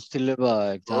არაა გამოცდილება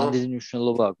ეგ ძალიან დიდი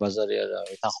მნიშვნელობა აქვს ბაზარი არა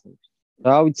ეთანხმები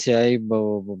რა ვიცი აი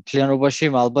ფლიანობაში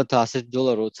ალბათ ასეთ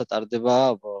ბრძოლა როცა ტარდება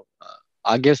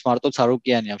აგებს მარტო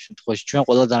ცარუკიანი ამ შემთხვევაში ჩვენ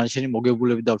ყველა დანარჩენი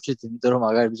მოგებულები დავჭირთ იმიტომ რომ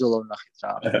მაგარი ბრძოლა ვნახეთ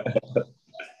რა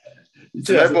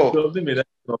იცებო მე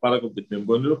ვაპარაკობდით მე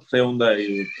მგონი რომ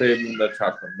უნდა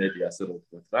ჩართო მედია ასე რომ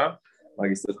ვთქვათ რა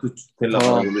მაგის თუ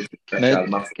თელაპარაკობდით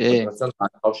მაგასთან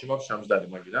თავში მაქვს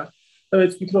შამსდარი მაგი რა და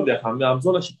მეც ვფიქრობდი ახლა ამ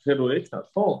ბრძოლაში ფერო ექნათ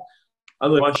ხო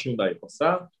ანუ რევანში უნდა იყოს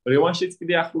რა. რევანშიც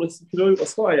კიდე ახლოს რო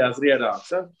იყოს ხო, აი აზრი არა აქვს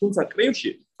რა. თუმცა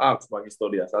კრივში აქვს მაგ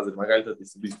ისტორიას აზრი, მაგალითად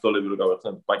ის ბიზნესები რო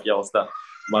გავახსენოთ, პაკიაოს და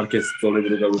მარკეს ბიზნესები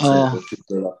რო გავახსენოთ,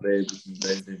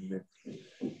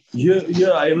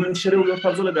 აი მან შეიძლება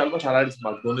ფარზოლები ალბათ არ არის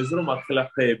მაგ დონეზე რომ აქ ხელა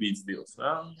ფრეები იძლიოს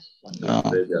რა.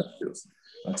 ფრეები აწიოს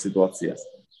მაგ სიტუაციას.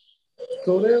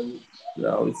 თორემ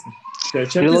რა ვიცი.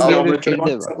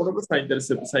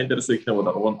 საინტერესო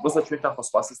იქნებოდა ყოველ პროცესში ჩვენთან ხო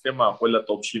სხვა სისტემაა, ყველა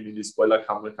ტოპში მიდის, ყველა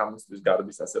კამუსთვის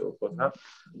გარბის ასე რომ ვთქვათ რა.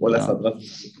 ყველა სადღაც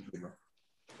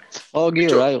ო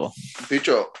გიო რა იყო?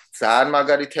 ბიჭო, ძალიან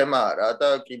მაგარი თემაა რა და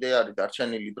კიდე არის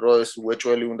დარჩენილი დრო ეს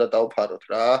უეჭველი უნდა დავფაროთ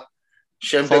რა.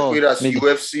 შემდეგ კვირას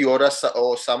UFC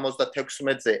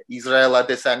 276-ზე ისრაელ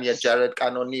ადესანია, ჯარედ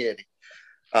კანონიერი,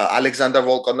 ალექსანდრ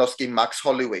ვოლკანოვსკი, მაქს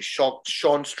ჰოლივეი,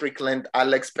 შონ სტრიკლენდ,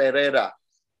 ალექს პერერა.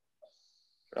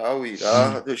 რავი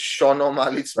რა, შონო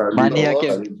მალიც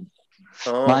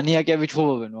მანიაკები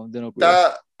ჩხუბობენ მომდენო კვირას. და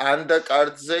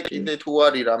ანდაკარდზე კიდე თუ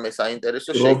არის რამე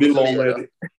საინტერესო შეგვიძლია.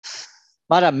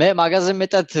 მაგრამ მე მაგაზე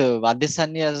მეტად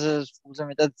ადესანიაზე სულზე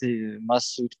მეტად მას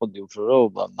ვიტყოდი უფრო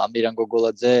რომ ამირან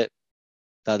გოგოლაძე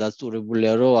და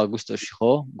დაწურებულია რომ აგვისტოში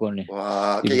ხო მგონი?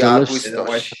 კი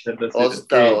აგვისტოში.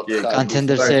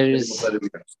 Contender Series.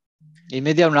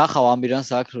 იმედია ვნახავ ამირანს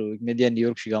აქ იმედია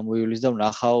ნიუ-იორკში გამოივლის და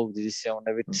ვნახავ დიდი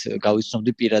სიამოვნებით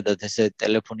გავიცნობდი პირადად ესე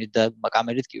ტელეფონით და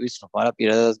კამერით კი ვიცნობ, მაგრამ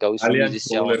პირადადაც გავიცნობდი დიდი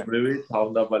სიამოვნებით. სულებრივი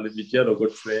თავდაბალი ბიჭია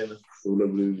როგორც ჩვენ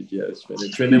სულებრივი ბიჭია ეს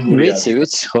ჩვენებული არის.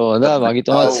 ვიცი ხო და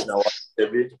მაგიტომაც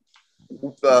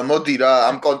მოდი რა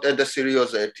ამ კონტენტ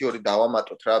სერიოზზე 1-2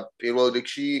 დავამატოთ რა. პირველ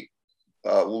რიგში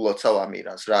ულოცავ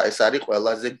ამირანს რა. ეს არის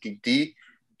ყველაზე დიდი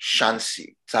შანსი,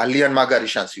 ძალიან მაგარი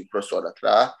შანსი უბრალოდ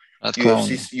რა.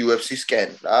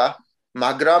 UFC-სკენ რა.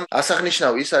 მაგრამ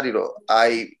ასახნიშნავი ის არის რომ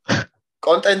აი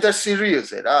კონტენტ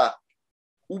სერიოზზე რა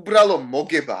უბრალოდ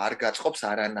მოგება არ გაწყობს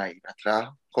არანაირად რა.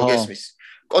 ხო გესმის?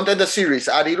 კონტენტ სერიოზ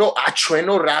არის რომ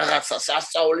აჩვენო რაღაცა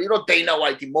სასწაული რომ დეინა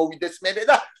ვაიტი მოვიდეს მერე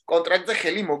და კონტრაქტზე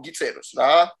ხელი მოგიწეროს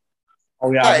რა.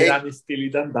 ამირანის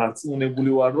სტილიდან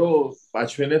დარწმუნებული ვარ რომ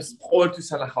აჩვენებს ყოველთვის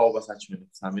სანახაობას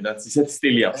აჩვენებს ამირანს ისეთი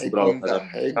სტილი აქვს უბრალოდ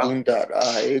გუნდა რა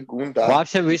გუნდა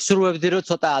ვაფშე ვისურვებდი რომ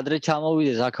ცოტა ადრე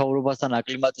ჩამოვიდეს აქაურობასთან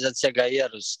აკლიმატიზაცია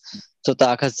გაიაროს ცოტა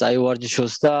აქაც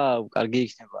წაივარჯიშოს და კარგი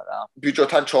იქნება რა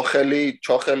ბიჭოთან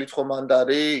ჩოხელი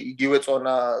თხომანდარი იგივე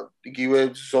წონა იგივე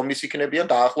ზომის იქნებიან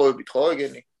დაახლოებით ხო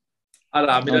ეგენი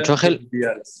არა ამირანი ჩოხელი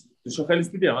არის შოხელის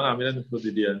დიდია, მაგრამ ამირანი უფრო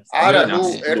დიდი არის. არა, ნუ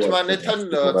ერთმანეთთან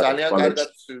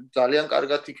ძალიან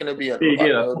კარგად იქნებიან,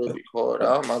 ხო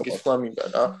რა, მაგის თქვა მინდა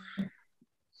რა.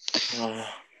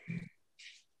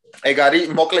 ეგ არის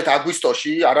მოკლედ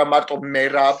აგვისტოში, არა მარტო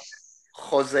მერაბ,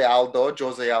 ხოზე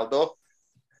ალდო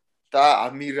და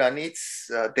ამირანიც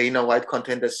Dana White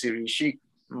Contender Series-ში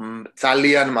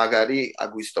ძალიან მაგარი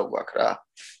აგვისტო გვაქვს რა.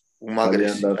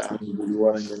 უმაგრესი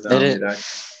რა.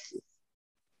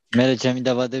 მე ჩემი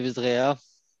დაბადების დღეა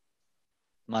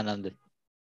მანამდე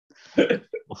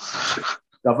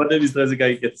დაბადების დღეზე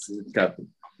გაიგეთ კარტი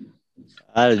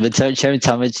არა მე ჩემი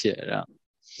 13-ია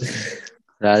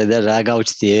რა რა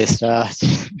გავჩდი ეს რა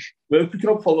მე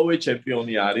ვფიქრობ Holloway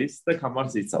ჩემპიონი არის და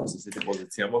კამარს იცავს ესეთი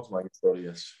პოზიცია მაქვს მაგ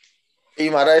ისტორიაში კი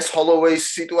მაგრამ ეს Holloway-ის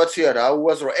სიტუაცია რა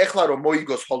უაზრო ეხლა რომ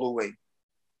მოიგოს Holloway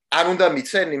არ უნდა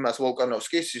მიცენ იმას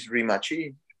ვოლკანოვსკის ის რიმაჩი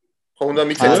ხო უნდა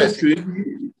მიცენ ეს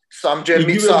სამჯერ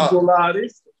მიცა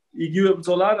იგივე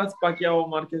ბრძოლა რაც პაკიაო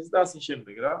მარკეზი და ასე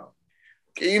შემდეგ რა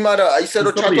კი მაგრამ ისე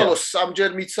რომ ჩატოლოს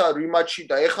სამჯერ მიცა რიმაჩი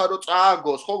და ეხლა რომ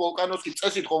წააგოს ხო ვოლკანოვსკი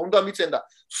წესით ხო უნდა მიცენ და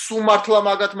სულ მართლა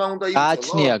მაგათმა უნდა იყოს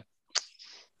გააჩნია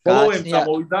Holloway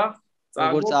წავიდა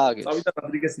წავიდა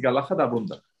როდრიგესი გალახა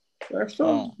დაბრუნდა ახლა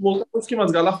ვოლკანოვსკი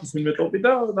მას გალახოს ვინმე ტოპი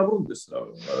და დაბრუნდეს რა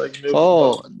ხო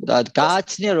და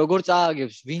გააჩნია როგორ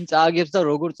წააგებს ვინ წააგებს და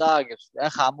როგორ წააგებს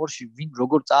ახლა ამორში ვინ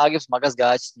როგორ წააგებს მაგას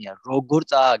გააჩნია როგორ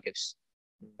წააგებს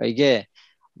აიგე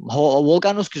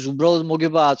ვოლკანოვსკის უბრალოდ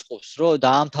მოგება აწყობს რომ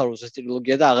დაამთავროს ეს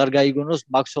ტრილოგია და აღარ გაიგონოს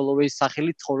მაქს ჰოლოვეის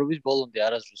სახელი ცხოვრების ბოლომდე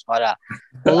არასდროს მაგრამ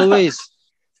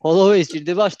ჰოლოვეის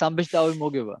ჭირდება შტამბეში დავი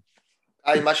მოგება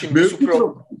აი მაშინ ის უფრო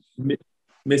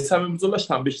მესამე ბრძოლა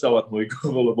შტამბეში დავად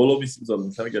მოიგო ბოლომის ბრძოლა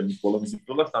სამგანი ბოლომის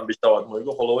ბრძოლა შტამბეში დავად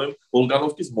მოიგო ხოლოვემ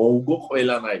ვოლკანოვსკის მოუგო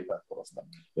ყველანაირად პროსტა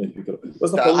მე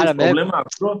ვფიქრობ არა პრობლემა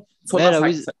აქვს რომ ცოტა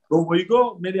რომ მოიგო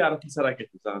მე არაფერს არ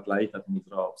აკეთებს რაღაც ლაითად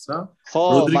მოძრაობს რა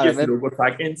როდრიგესი როგორც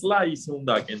აკენწლა ის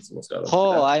უნდა აკენწლოს რა ხო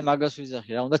აი მაგას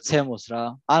ვიზახი რა უნდა ცემოს რა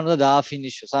ან უნდა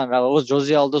დააფინიშოს ან რაღაც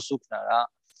ჯოზი ალდოს უკნა რა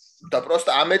და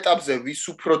პროსტა ამ ეტაპზე ვის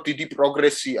უფრო დიდი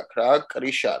პროგრესი აქვს რა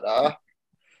კრიშა რა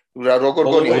როგორ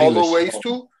გონი Holloway-ს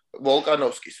თუ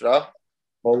ვოლკანოვსკის რა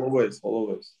Holloway-ს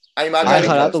აი მაგარი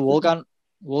ხა რატო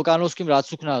ვოლკანოვსკიმ რაც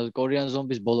უკნა კორიან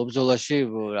ზომბის ბოლო ბრძოლაში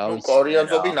რა ვიცი კორიან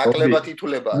ზომბი ნაკლებად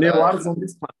ითვლება მე ვარ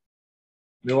ზომბის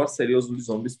მე ვარ სერიოზული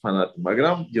ზომბის ფანატი,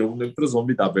 მაგრამ გეუბნებით რომ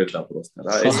ზომბი დაბერდა პროსტა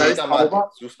რა. ეს არის თაობა,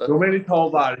 რომელი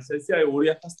თაობა არის? ეს აი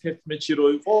 2011-ში რო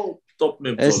იყო ტოპ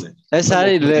მებრძოლი. ეს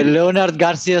არის ლეონარდ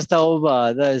გარსიას თაობაა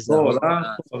და ეს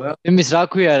რა. იმის რა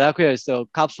ქვია ეს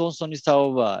კაპსონსონის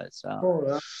თაობაა ეს რა.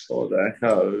 ხო და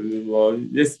ახლა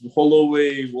ეს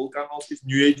Holloway, Volkanovskis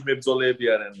New Age მებრძოლეები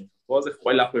არიან. ყველაზე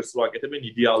ყველაფერს რო აკეთებენ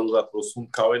იდეალურად რო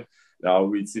სუნთქავენ რა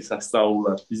ვიცი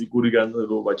სასწაულად ფიზიკური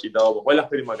განწყობა ჭიდაობა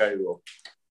ყველაფერი მაგარია.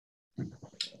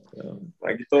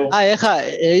 მაგითო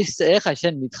ეხა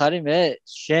შენ მითხარი მე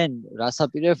შენ რას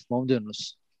აპირებ მომდენოს.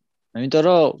 იმიტომ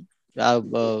რომ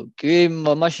კი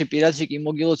მაშინ პირადში კი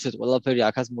მოგილოცეთ ყველაფერი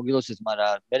ახაც მოგილოცეთ,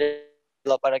 მაგრამ მე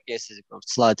ლაპარაკი ესე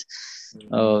ვცლად.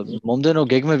 მომდენო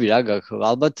გეგმები რა გაქვს?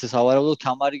 ალბათ სავარაუდოდ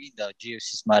თამარი გინდა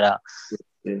GFC-ს, მაგრამ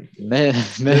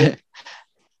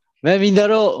მე მინდა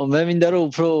რომ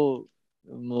უფრო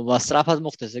მასტრაფად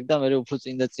მოხდეს ეგ და მე უფრო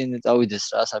წინ წავიდეს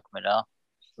რა საქმე რა.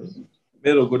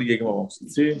 მე როგორი გეგმა მაქვს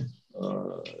იცი?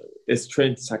 ეს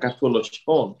ტრენდ საქართველოში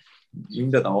ხო?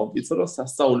 მინდა დავამტკიცო რომ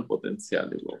სასწაული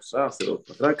პოტენციალი გვაქვს რა, ასე რომ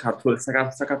ვთქვა რა,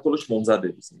 საქართველოში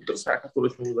მომზადების, იმიტომ რომ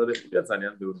საქართველოში მომზადებულია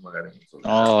ძალიან ბევრი მაგარი მებრძოლი.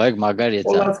 ეგ მაგარია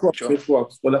ძალიან.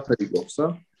 ყველაფერი გვაქვს რა.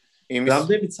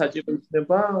 რამდენიც საჭირო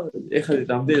იქნება, ეხლა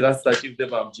რამდენი რაც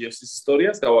საჭირდება ამ GFC-ის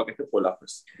ისტორიას გავაკეთებ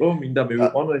ყველაფერს. რომ მინდა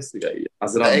მივიყვანო ეს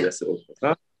აზრამდე ასე რომ ვთქვა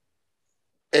რა.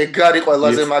 ეგ არის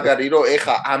ყველაზე მაგარი, რომ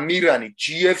ეხა ამირანი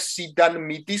GFC-დან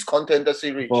მიდის Contender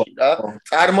Series-ში რა.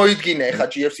 წარმოიდგინე ეხა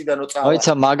GFC-დან რო წავა.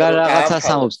 ოიცა მაგარ რაღაცას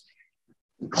ამობს.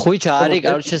 ხუჩა არის,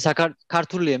 კაროჩე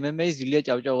საქართველოს MMA-ის ილია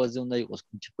ჭავჭავაძე უნდა იყოს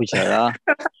ხუჩა რა.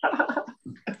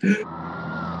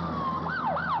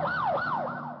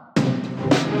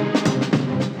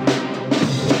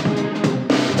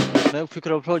 მე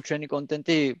ვფიქრობ, რომ ჩვენი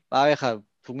კონტენტი, აი ხა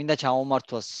თუ მინდა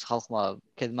ჩამომართვას ხალხმა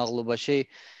ქედმაღლობაში,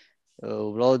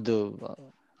 უბრალოდ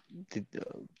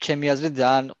ჩემი აზრით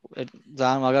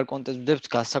ძალიან მაგარ კონტენტს ვდებთ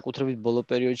განსაკუთრებით ბოლო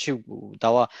პერიოდში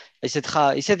დავა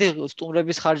ისეთი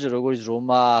სტუმრების ხარჯზე როგორც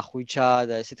რომა, ხვიჩა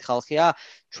და ესეთი ხალხია,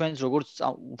 ჩვენს როგორც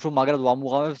უფრო მაგრად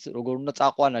ვამუღამებთ, როგორ უნდა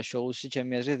წაყვანა შოუში,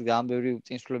 ჩემი აზრით ძალიან ბევრი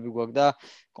წინსვლები გვაქვს და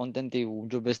კონტენტი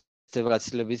უმჯობესდება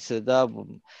გაცილებით და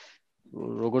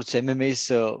როგორც MMA-ის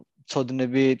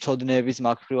ცოდნეების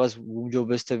მაგფრივას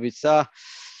უმჯობესდებით და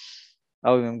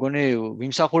ავი მე მგონი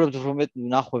ვიმსახურებთ უფრო მეტ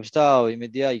ნახვებს და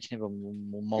იმედია იქნება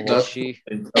მომავალში.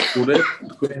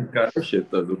 თქვენ გარეშე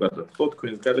და ზოგადად ხო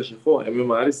თქვენ გარეშე ხო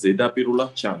MMA არის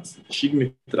ზედაპირულად ჩანს.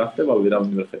 შიგნით რა ხდება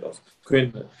ვერავინ ვერ ხედავს.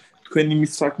 თქვენ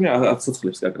იმის საქმე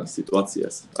აცოცხლებს გაგრას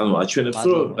სიტუაციას. ანუ აჩვენებს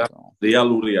რომ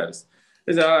რეალური არის.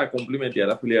 ეს არა კომპლიმენტია,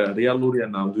 არაფერი არა, რეალურია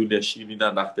ნამდვილია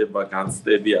შიგნიდან რა ხდება,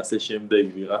 განცდები, ასე შემდეგ,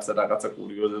 რაღაცა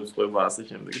კურიოზებს ყვება, ასე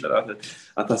შემდეგ და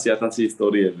რაღაცა 1000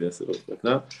 ისტორიები ასე რომ ვთქვათ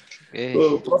რა.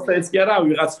 პროსტა ეს კი არა,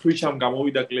 ვიღაც twitch-ამ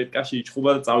გამოვიდა კლეტკაში,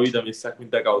 იჭხუბა და წავიდა მის საქმით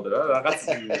და გავდა რა, რაღაც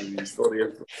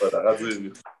ისტორიებს ვთქვა,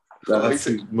 რაღაც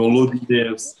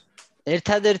მოლოდინებს.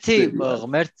 ერთადერთი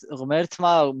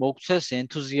ღმერთმა მოგცეს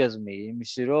ენთუზიაზმი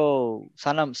იმისი, რომ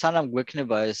სანამ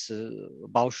გვექნება ეს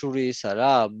ბავშვური ისა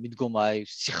რა, მიდგომა აი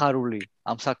სიხარული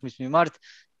ამ საქმის მიმართ,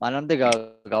 მანამდე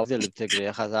გავძლებთ ეგრე,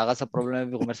 ახლა რაღაცა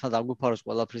პრობლემები ღმერთმა დაგვიფაროს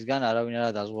ყველაფრისგან, არავინ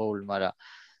არა დაზღვეული, მაგრამ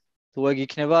თუ ეგ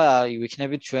იქნება, აი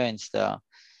ვიქნებით ჩვენც და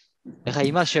ახლა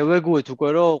იმას შევეგუეთ უკვე,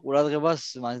 რომ ყურადღებას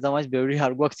მაინც და მაინც ბევრი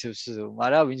არ გვაქცევს,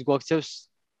 მაგრამ ვინც გვაქცევს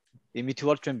იმით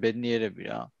ვარ ჩვენ ბედნიერები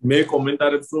რა. მე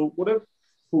კომენტარებს რო უყურებ,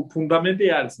 ფუნდამენტი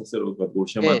არის ასე რომ ვთქვა,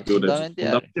 გულშემატკივრებს.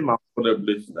 ფუნდამენტი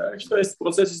მაყურებლის და ეს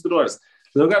პროცესის დრო არის.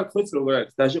 ზოგადად ხოც როგორ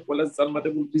არის? დაჟე ყველაზე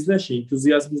წარმატებული ბიზნესში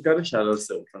ენთუზიაზმის გარეშე არ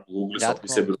არსებობს რა. Google-ის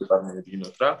ოფისები რო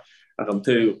წარმოვიდგინოთ რა. ახლა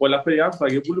მთელი ყველაფერი აქვს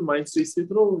აგებული მაინც ისეთ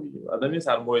რომ ადამიანს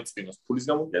არ მოეწყინოს. ფულის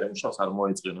გამო კი არა, მუშაობს არ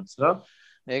მოეწყინოს რა.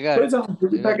 ეგ არის.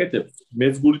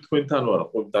 მეც გული თქვენთან ვარ,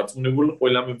 დარწმუნებული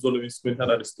ყველა მებრძოლების თქვენთან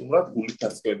არის სტუმრად,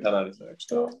 გულითაც თქვენთან არის რა.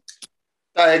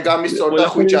 და ეგ გამისწორდა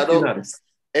ხუჩა რომ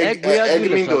ეგ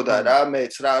მინდოდა რა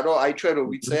მეც რა რომ აი ჩვენ რო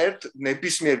ვიწერთ,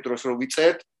 ნებისმიერ დროს რო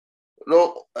ვიწერთ, რომ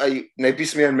აი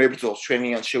ნებისმიერ მებრძოლს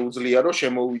ჩვენიან შეუძლია რომ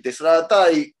შემოვიდეს რა და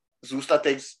აი ზუსტად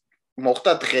ეგ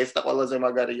მოხდა დღეს და ყველაზე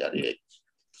მაგარი არის ეგ.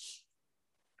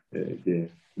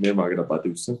 მე მაგრა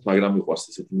პატივს, მაგრამ მიყვარს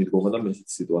ესეთი მიდგომა და მე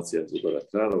ესეთი სიტუაცია ზოგადად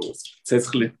რა, როგორც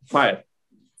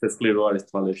ცეცხლი რო არის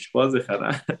თვალებში ყველაზე ხარა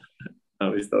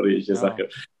ამ ისტორიის შესახებ.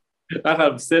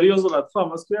 ახლა სერიოზულად ხო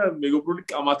ამას ქვია მეგობრული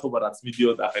კამათობა რაც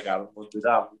მიდიოდა ახლა გამომდი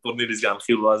რა ამ ტურნირის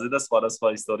განხილვაზე და სხვა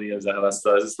ისტორიებზე ახლა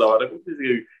ეს დავარეკოთ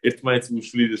ერთმანეთს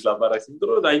უშლიდეს ლაპარაკს, იმიტომ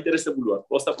რომ დაინტერესებული ვარ,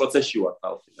 პროსტა პროცესში ვარ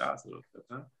თალხი რა, ასე რომ ვთქვათ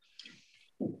რა.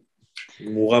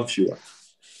 მუღამში ვარ.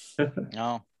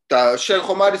 და შენ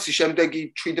ხომ არის შემდეგი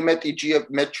 17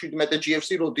 GFC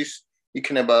როდის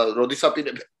იქნება, როდის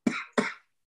აპირებენ?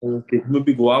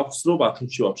 გეგმები გვაქვს რომ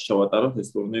ბათუმში ვაფშე ჩავატაროთ ეს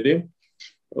ტურნირი.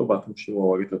 ბათუმში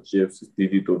მოვაკეთოთ GFC-ს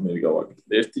დიდი ტურნირი გავაკეთოთ.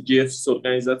 ერთი GFC-ს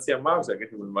ორგანიზაცია მაქვს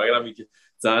აკეთებული, მაგრამ იქ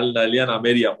ძალიან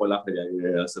ამერია ყველაფერი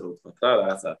ასე რომ ვთქვათ რა,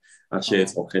 რაღაცა არ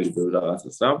შეეწყო ხელი ბევრ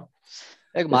რაღაცას რა.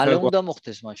 ეგ მალე უნდა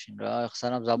მოხდეს მაშინ რა,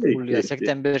 სანამ ზაფხულია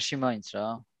სექტემბერში მაინც რა.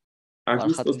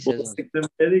 აგვისტოს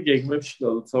სექტემბერი გეგმებში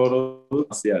როცა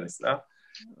არის რა.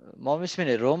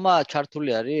 მომისმინე რომა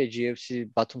ჩართული არის GFC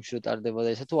ბათუმში რო ტარდება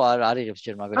და ესა თუ არ არიღებს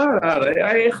ჯერ მაგაში. არა,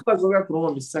 აი ეხლა ზოგადად რომა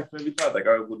მის საქმეებითა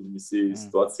დაკავებული მისი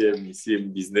სიტუაციები, მისი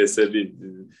ბიზნესები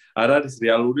არ არის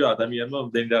რეალური ადამიანმა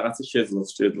მდენი რაღაცა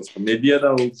შეძლოს. მედია და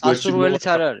სასურველიც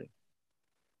არ არის.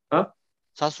 ჰა?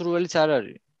 სასურველიც არ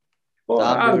არის.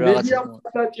 არ მედია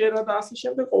დაჭერა და ასე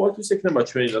შემდეგ ყოველთვის ექნება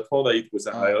ჩვენი რა თქმა უნდა იტყვის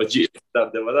აი GFC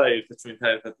ტარდება და ერთად ჩვენთან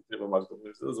ერთად იქნება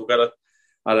მაგდომებს და ზოგადად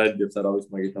არ არიდებს არავის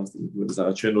მაგითანს თუმცა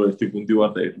რაღაც ჩვენ ერთი გუნდი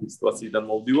ვარ და ერთი სიტუაციიდან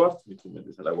მოვდივართ მით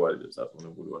უმეტეს რა გვარიდებს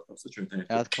ატონებული ვარ თუმცა ჩვენთან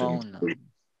ერთად რა თქმა უნდა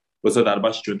როცა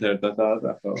დარბაზში ჩვენთან ერთად და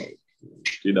ახლა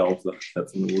კიდე 20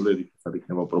 საწმუნებული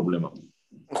იქნება პრობლემა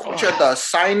ხუჩა და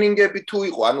საინინგები თუ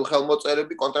იყო ანუ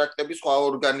ხელმოწერები კონტრაქტები სხვა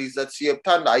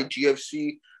ორგანიზაციებთან IGFC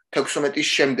 16-ის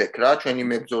შემდეგ რა ჩვენი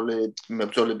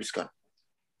მებრძოლებისგან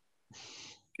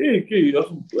კი,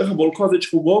 ახლა ბოლქვაზე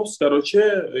ჭუბობს, короче,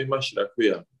 იმაში რა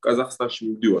ქვია, ყაზახსტანში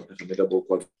მივდივართ ახლა მე და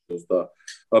ბოლქვაზე და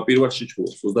პირველში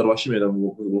ჭუბობს, 28-ში მე და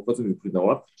ბოლქვაზე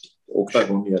მივფრინავარ.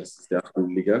 ოქტაგონი არის ეს ახალი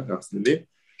ლიგა, გახსნილი.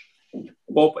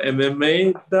 Pop MMA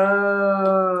და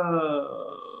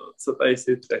ცოტა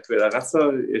ისეთ რა ქვია, რაღაცა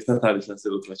ერთად არის ასე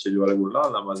რომ თქვა შეჯვარებული და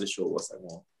ამაზე შოუა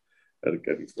საკმაოდ.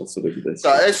 კარგი სპონსორები და ეს.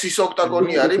 და ეს ის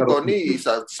ოქტაგონი არის, მგონი,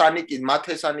 ისა სანიკი,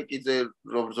 მათე სანიკიძე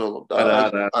რო ბრძოლობდა.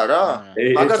 არა?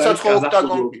 მაგასაც ხო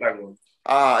ოქტაგონი.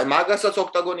 მაგასაც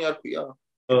ოქტაგონი არ ქვია.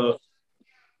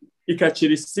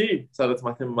 იკაჩირის C, სადაც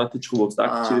მათე ჭუბობს და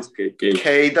აკაჩირის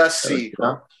K და C,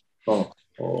 რა. ხო.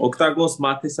 ოქტაგონს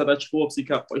მათესა და ჭუბობს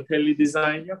იქა ყვითელი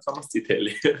დიზაინი აქვს, ამას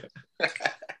წითელი.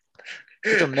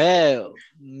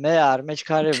 მე არ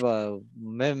მეჩქარება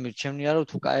მე ჩემნი არა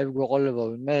თუ კაი გვეყოლება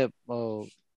ვინმე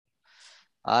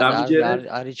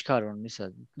არ იჩქარონ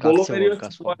ისა ბოლო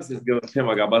პერიოდში ყავს ეს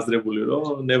თემა გაბაზრებული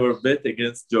რომ never bet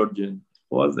against Georgian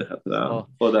ხოაზე ხარ რა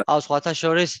ხო და სხვათა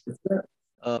შორის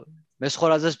მე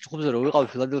სხორაზეს ჭუბზე რომ ვიყავ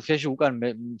ფილადელფიაში უკან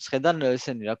მცხედან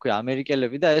ესენი რა ქვია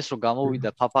ამერიკელები და ეს რომ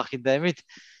გამოვიდა ფაფახი და ემით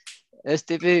ეს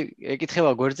ტიპი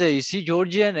ეკითხება გვერდზე ისი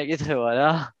Georgian ეკითხება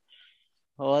რა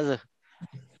ხოაზე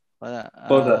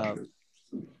ხოდა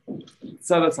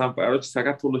სადაც ამ პაროჩ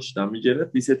საქართველოში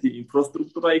დამიჯერეთ ისეთი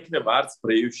ინფრასტრუქტურა იქნება არც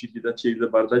ბრეივში და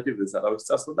შეიძლება არ დაჭირდეს არავის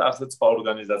წასვლა და არც სხვა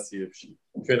ორგანიზაციებში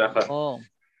ჩვენ ახლა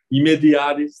იმედი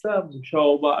არის და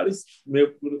მუშაობა არის მე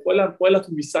ყველა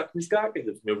თუ მის საქმეს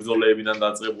გააკეთებს მებრძოლეებიდან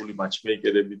დაწყებული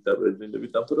მატჩმეიკერებით და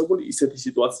პრეზიდენტებით დამთავრებული ისეთი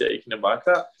სიტუაცია იქნება აქ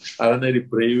და არანაირი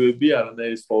ბრეივები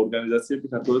არანაირი სხვა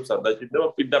ორგანიზაციები საქართველოს არ დაჭირდება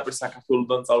პირდაპირ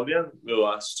საქართველოსთან წავლიან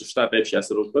შტატებში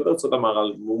ასე რომ ვთქვა და ცოტა მაღალ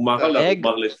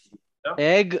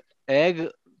ეგ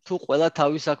თუ ყველა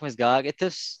თავის საქმეს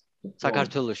გააკეთებს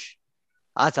საქართველოში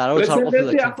აც არავის არ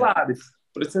ყოფილა ჩვენ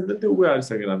პრეცედენტი უკვე არის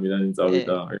აგრამი რანი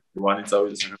წავიდა ვანი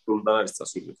წავიდა საქართველოსთან არის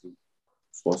წასული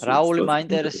რაული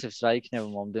მაინტერესებს რა იქნება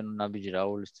მომდენო ნაბიჯი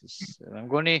რაულისთვის მე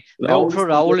მგონი მე უფრო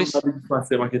რაულის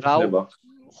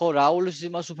ხო რაულის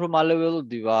იმას უფრო მალე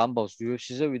ველოდი ამბავს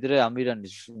UFC-ზე ვიდრე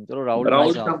ამირანის იმიტომ რომ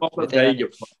რაული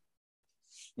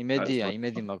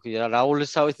იმედი მაქვს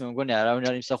რაულისავით მე მგონი არავინ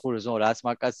არ იმსახურებს რაც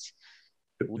მაგაც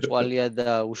უწვალია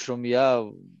და უშრომია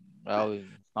რავი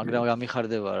მაგრამ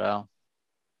გამიხარდება რა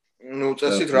ну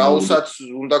წესით რაულსაც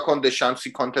უნდა კონდეს შანსი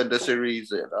contender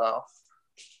series-ზე რა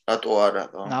რატო არა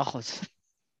რა ნახოთ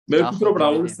მე ვფიქრობ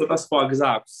რაულის ცოტა სხვა გზა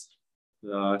აქვს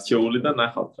შეეული და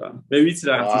ნახავთ რა მე ვიცი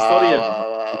რაღაც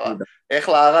ისტორიები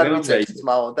ეხლა აღარ ვიცი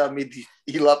ძმაო და მიდი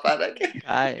ილაპარაკე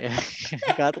აი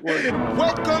გატყუე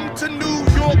Welcome to New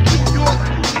York, New York.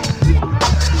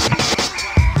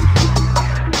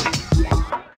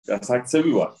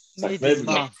 გასაკცები ვარ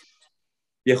საქმეები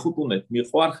ეხუტუნეთ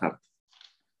მიყვარხარ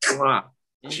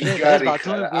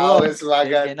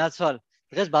გენაცვალ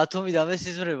დღეს ბათუმი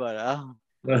დამესიზმრება რა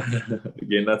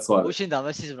გენაცვალ უშინ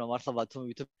დამესიზმრა მართლა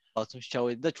ბათუმი ბათუმში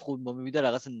ჩავედი და ჭხუ მომივიდა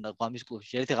რაღაცა ღამის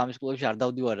კლუბში ერთი ღამის კლუბში არ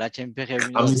დავდივარ რა ჩემი ფეხები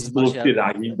ღამის კლუბში რა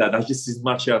გინდა და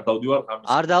სიზმარში არ დავდივარ ღამის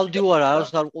არ დავდივარ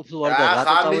არას არ ყოფილვარ და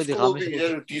რატო წავედი ღამის კლუბში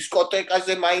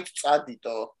დისკოტეკაზე მაინც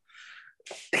წადიტო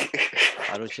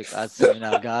აროჩე კაცი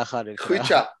მინარ გაახარებ რა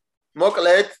ხუჩა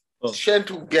მოკლედ შენ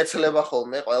თუ გეცლება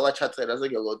ხოლმე ყველა ჩაწერაზე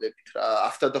გელოდებით რა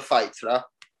after the fights რა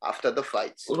after the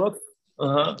fights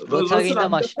როცა გინდა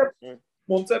მაშინ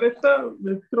მომწერეთ და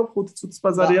მე ვფიქრობ 5 წუთის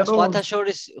ბაზარია რომ სხვათა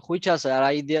შორის ხუჩას რა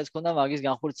იდეაც ქონდა მაგის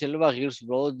განხორციელება ღირს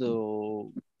უბრალოდ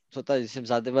ცოტა ისე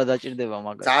მზადება დაჭირდება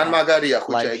მაგას ძალიან მაგარია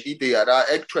ხუჩა ეგ იდეა რა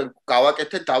ეგ ჩვენ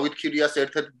გავაკეთეთ დავით ქირიას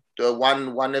ერთად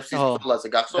one FC-ს ბრძოლაზე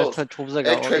გახსოვს? ერთ ჯგუფზე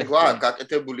ჩვენ გვაქვს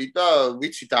გაკეთებული და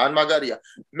ვიცი და ან მაგარია.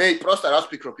 მე პროსტა რას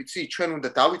ვფიქრობ, იცი, ჩვენ უნდა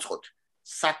დავიწყოთ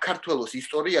საქართველოს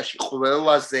ისტორიაში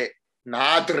ყველაზე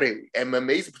ნაადრევი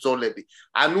MMA-ის ბრძოლები.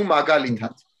 ანუ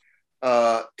მაგალითად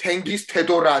თენგიზ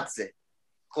თედორაძე.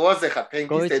 ხოაზე ხარ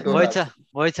თენგიზ თედორაძე.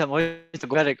 მოიცა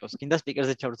გარეკოს, გინდა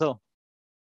სპიკერზე ჩავრთო?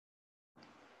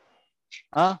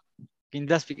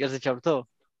 გინდა სპიკერზე ჩავრთო?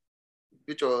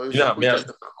 ბიჭო,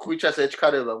 ხუჩას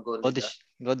ეჩქარება მგონი.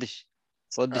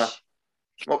 გოდიშ.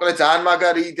 მოკლედ ძალიან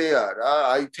მაგარი იდეაა რა.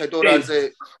 აი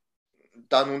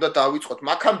თედორაძედან უნდა დავიწყოთ.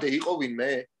 მაქამდე იყო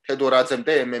ვინმე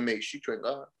თედორაძემდე MMA-ში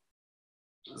ჩვენგან?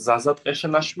 ზაზა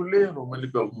ტყეშენაშვილი,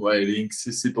 რომელიც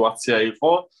რინგსის სიტუაცია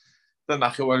იყო და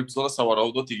ნახევარი ბრძოლა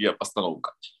სავარაუდოდ იგი აპასთან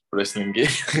უკანა რესლინგი.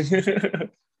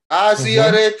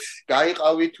 აზიარეთ,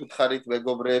 გაიყავით, უთხარით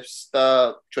მეგობრებს და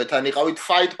ჩვენთან იყავით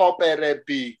Fight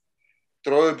Hopper-ები.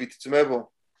 დროებით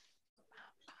ძმებო